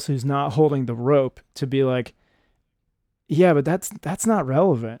somebody else who's not holding the rope to be like, yeah, but that's not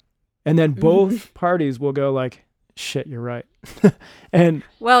relevant. And then both parties will go like, shit, you're right. And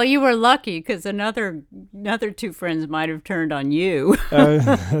well, you were lucky because another 2 friends might have turned on you.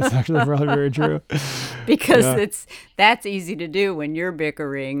 That's actually probably very true. Because that's easy to do when you're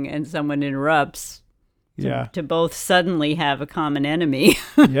bickering and someone interrupts. To both suddenly have a common enemy.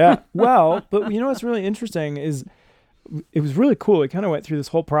 Yeah. Well, but what's really interesting is it was really cool. We kind of went through this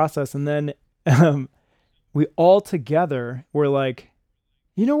whole process and then we all together were like,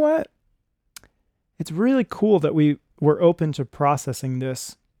 you know what? It's really cool that we were open to processing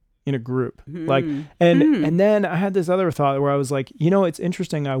this in a group. Like, and then I had this other thought where I was like, it's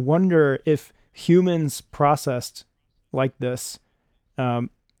interesting. I wonder if humans processed like this,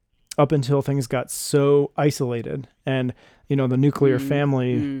 up until things got so isolated and, the nuclear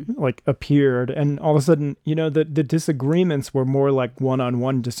family like appeared, and all of a sudden, the disagreements were more like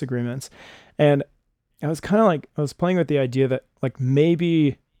one-on-one disagreements. And I was playing with the idea that like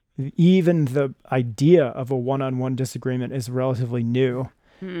maybe even the idea of a one-on-one disagreement is relatively new.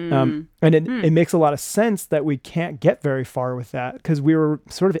 And it makes a lot of sense that we can't get very far with that, because we were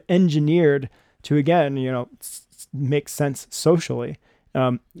sort of engineered to, again, make sense socially,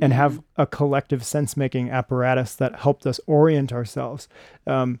 and have a collective sense-making apparatus that helped us orient ourselves.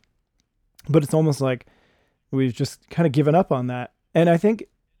 But it's almost like we've just kind of given up on that. And I think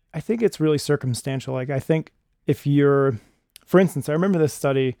it's really circumstantial. Like, I think if you're, for instance, I remember this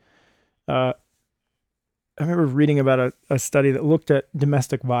study, I remember reading about a study that looked at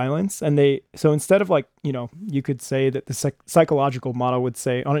domestic violence, and so instead of like, you could say that the psychological model would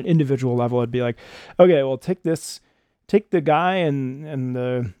say on an individual level, it'd be like, okay, well, take the guy and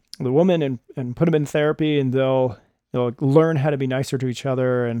the woman and put them in therapy, and they'll learn how to be nicer to each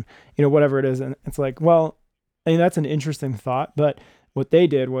other, and, whatever it is. And it's like, well, I mean, that's an interesting thought, but what they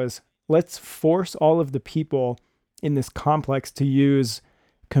did was, let's force all of the people in this complex to use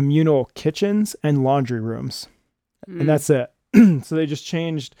communal kitchens and laundry rooms. And that's it. So they just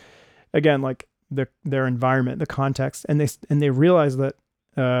changed, again, like their environment, the context, and they realized that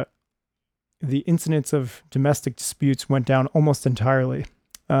the incidence of domestic disputes went down almost entirely.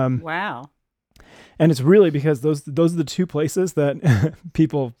 Wow. And it's really because those are the two places that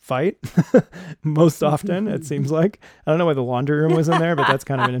people fight most often, it seems like. I don't know why the laundry room was in there, but that's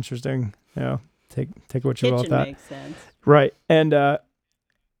kind of an interesting, take what you will with that. Makes sense. Right. And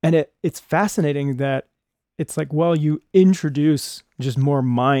it's fascinating that it's like, well, you introduce just more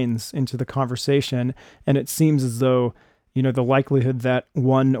minds into the conversation, and it seems as though, the likelihood that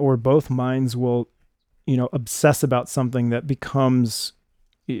one or both minds will, obsess about something that becomes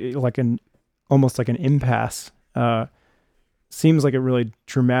like almost like an impasse, seems like it really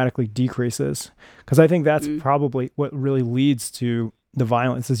dramatically decreases. Because I think that's probably what really leads to the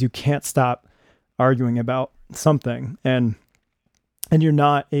violence, is you can't stop arguing about something, and you're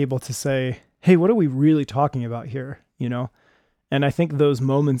not able to say, hey, what are we really talking about here? And I think those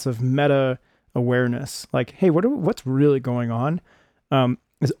moments of meta awareness, like, hey, what's really going on,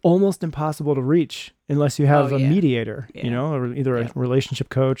 is almost impossible to reach unless you have a mediator, or either a relationship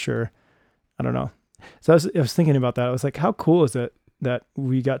coach, or I don't know. So I was thinking about that. I was like, how cool is it that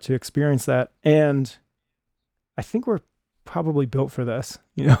we got to experience that? And I think we're probably built for this,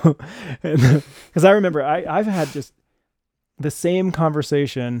 because I remember I've had just the same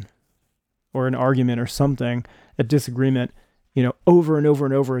conversation or an argument or something, a disagreement, over and over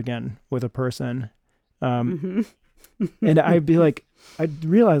and over again with a person. And I'd be like, I'd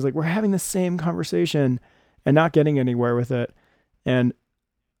realize like we're having the same conversation and not getting anywhere with it. And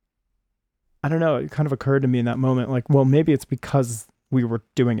I don't know, it kind of occurred to me in that moment, like, well, maybe it's because we were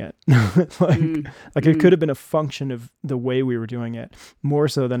doing it. Like it could have been a function of the way we were doing it, more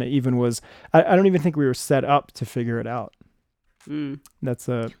so than it even was. I don't even think we were set up to figure it out. That's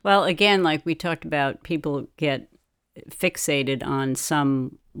well, again, like we talked about, people get fixated on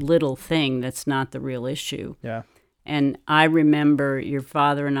some little thing that's not the real issue. Yeah. And I remember your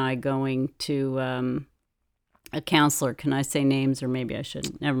father and I going to a counselor. Can I say names, or maybe I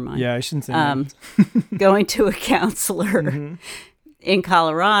shouldn't? Never mind. Yeah, I shouldn't say names. Going to a counselor in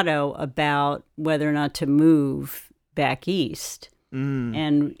Colorado about whether or not to move back east.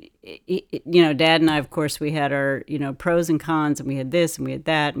 And, Dad and I, of course, we had our, pros and cons, and we had this and we had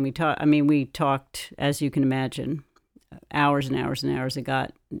that. And we talked, as you can imagine, hours and hours and hours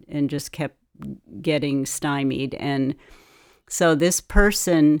and just kept getting stymied. And so this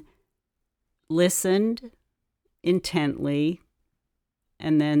person listened intently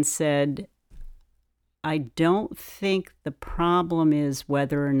and then said, I don't think the problem is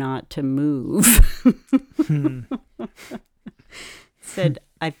whether or not to move. Said,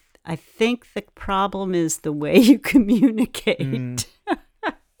 I think the problem is the way you communicate.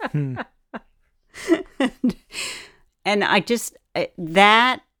 And I just,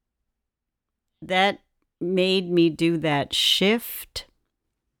 that made me do that shift.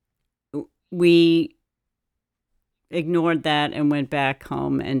 We ignored that and went back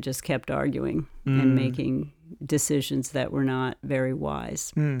home and just kept arguing and making decisions that were not very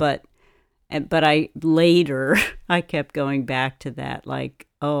wise. But I later, I kept going back to that, like,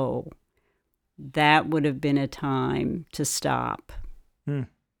 oh, that would have been a time to stop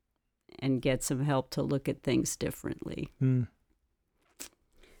and get some help to look at things differently.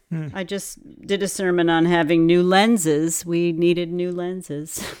 I just did a sermon on having new lenses. We needed new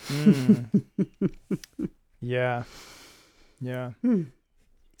lenses. Yeah. Yeah.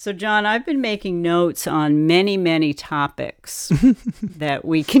 So, John, I've been making notes on many, many topics that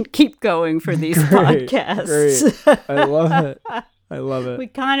we can keep going for these podcasts. Great. I love it. I love it. We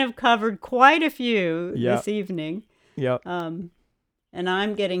kind of covered quite a few Yeah. this evening. Yep. And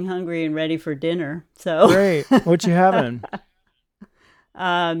I'm getting hungry and ready for dinner. So Great. What you having?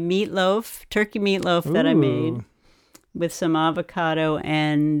 Meatloaf, turkey meatloaf that I made with some avocado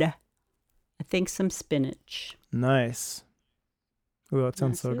and I think some spinach. Nice. Ooh, that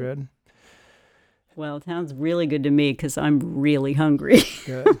sounds so That's it. good. Well, it sounds really good to me because I'm really hungry.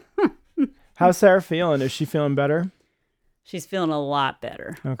 Good. How's Sarah feeling? Is she feeling better? She's feeling a lot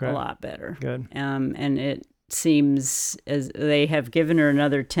better. Okay. A lot better. Good. And it seems as they have given her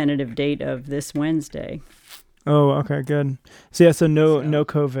another tentative date of this Wednesday. Oh, okay, good. So yeah, so no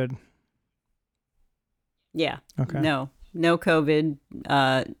COVID. Yeah. Okay. No COVID.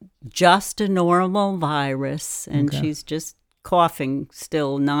 Just a normal virus, and Okay. she's just coughing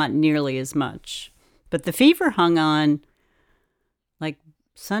still, not nearly as much. But the fever hung on like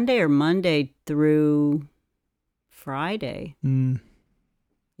Sunday or Monday through Friday.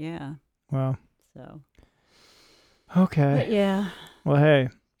 Yeah. Wow. So. Okay. But yeah. Well, hey,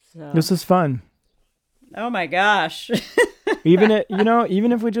 So. this is fun. Oh my gosh. Even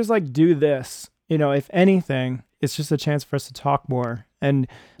if we just like do this, if anything, it's just a chance for us to talk more and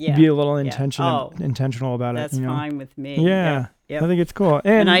be a little intentional about That's it. fine with me. Yeah. Yep. I think it's cool.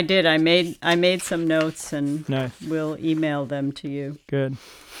 And I did. I made some notes and Nice. we'll email them to you. Good.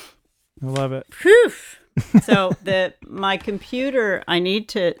 I love it. Whew. So my computer, I need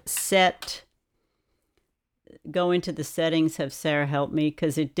to go into the settings, have Sarah help me,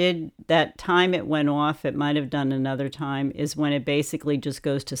 because it did, that time it went off, it might have done another time, is when it basically just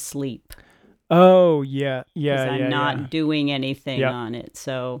goes to sleep. Oh, yeah. Yeah. Because I'm not doing anything Yep. on it.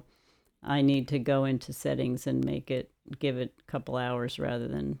 So I need to go into settings and give it a couple hours rather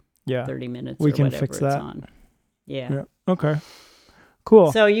than 30 minutes We or can whatever fix it's that. on. Yeah. Okay.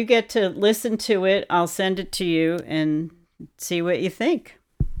 Cool. So you get to listen to it. I'll send it to you and see what you think.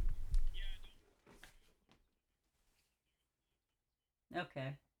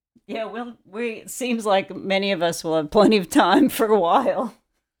 Okay. Yeah, it seems like many of us will have plenty of time for a while.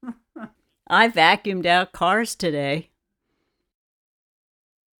 I vacuumed out cars today.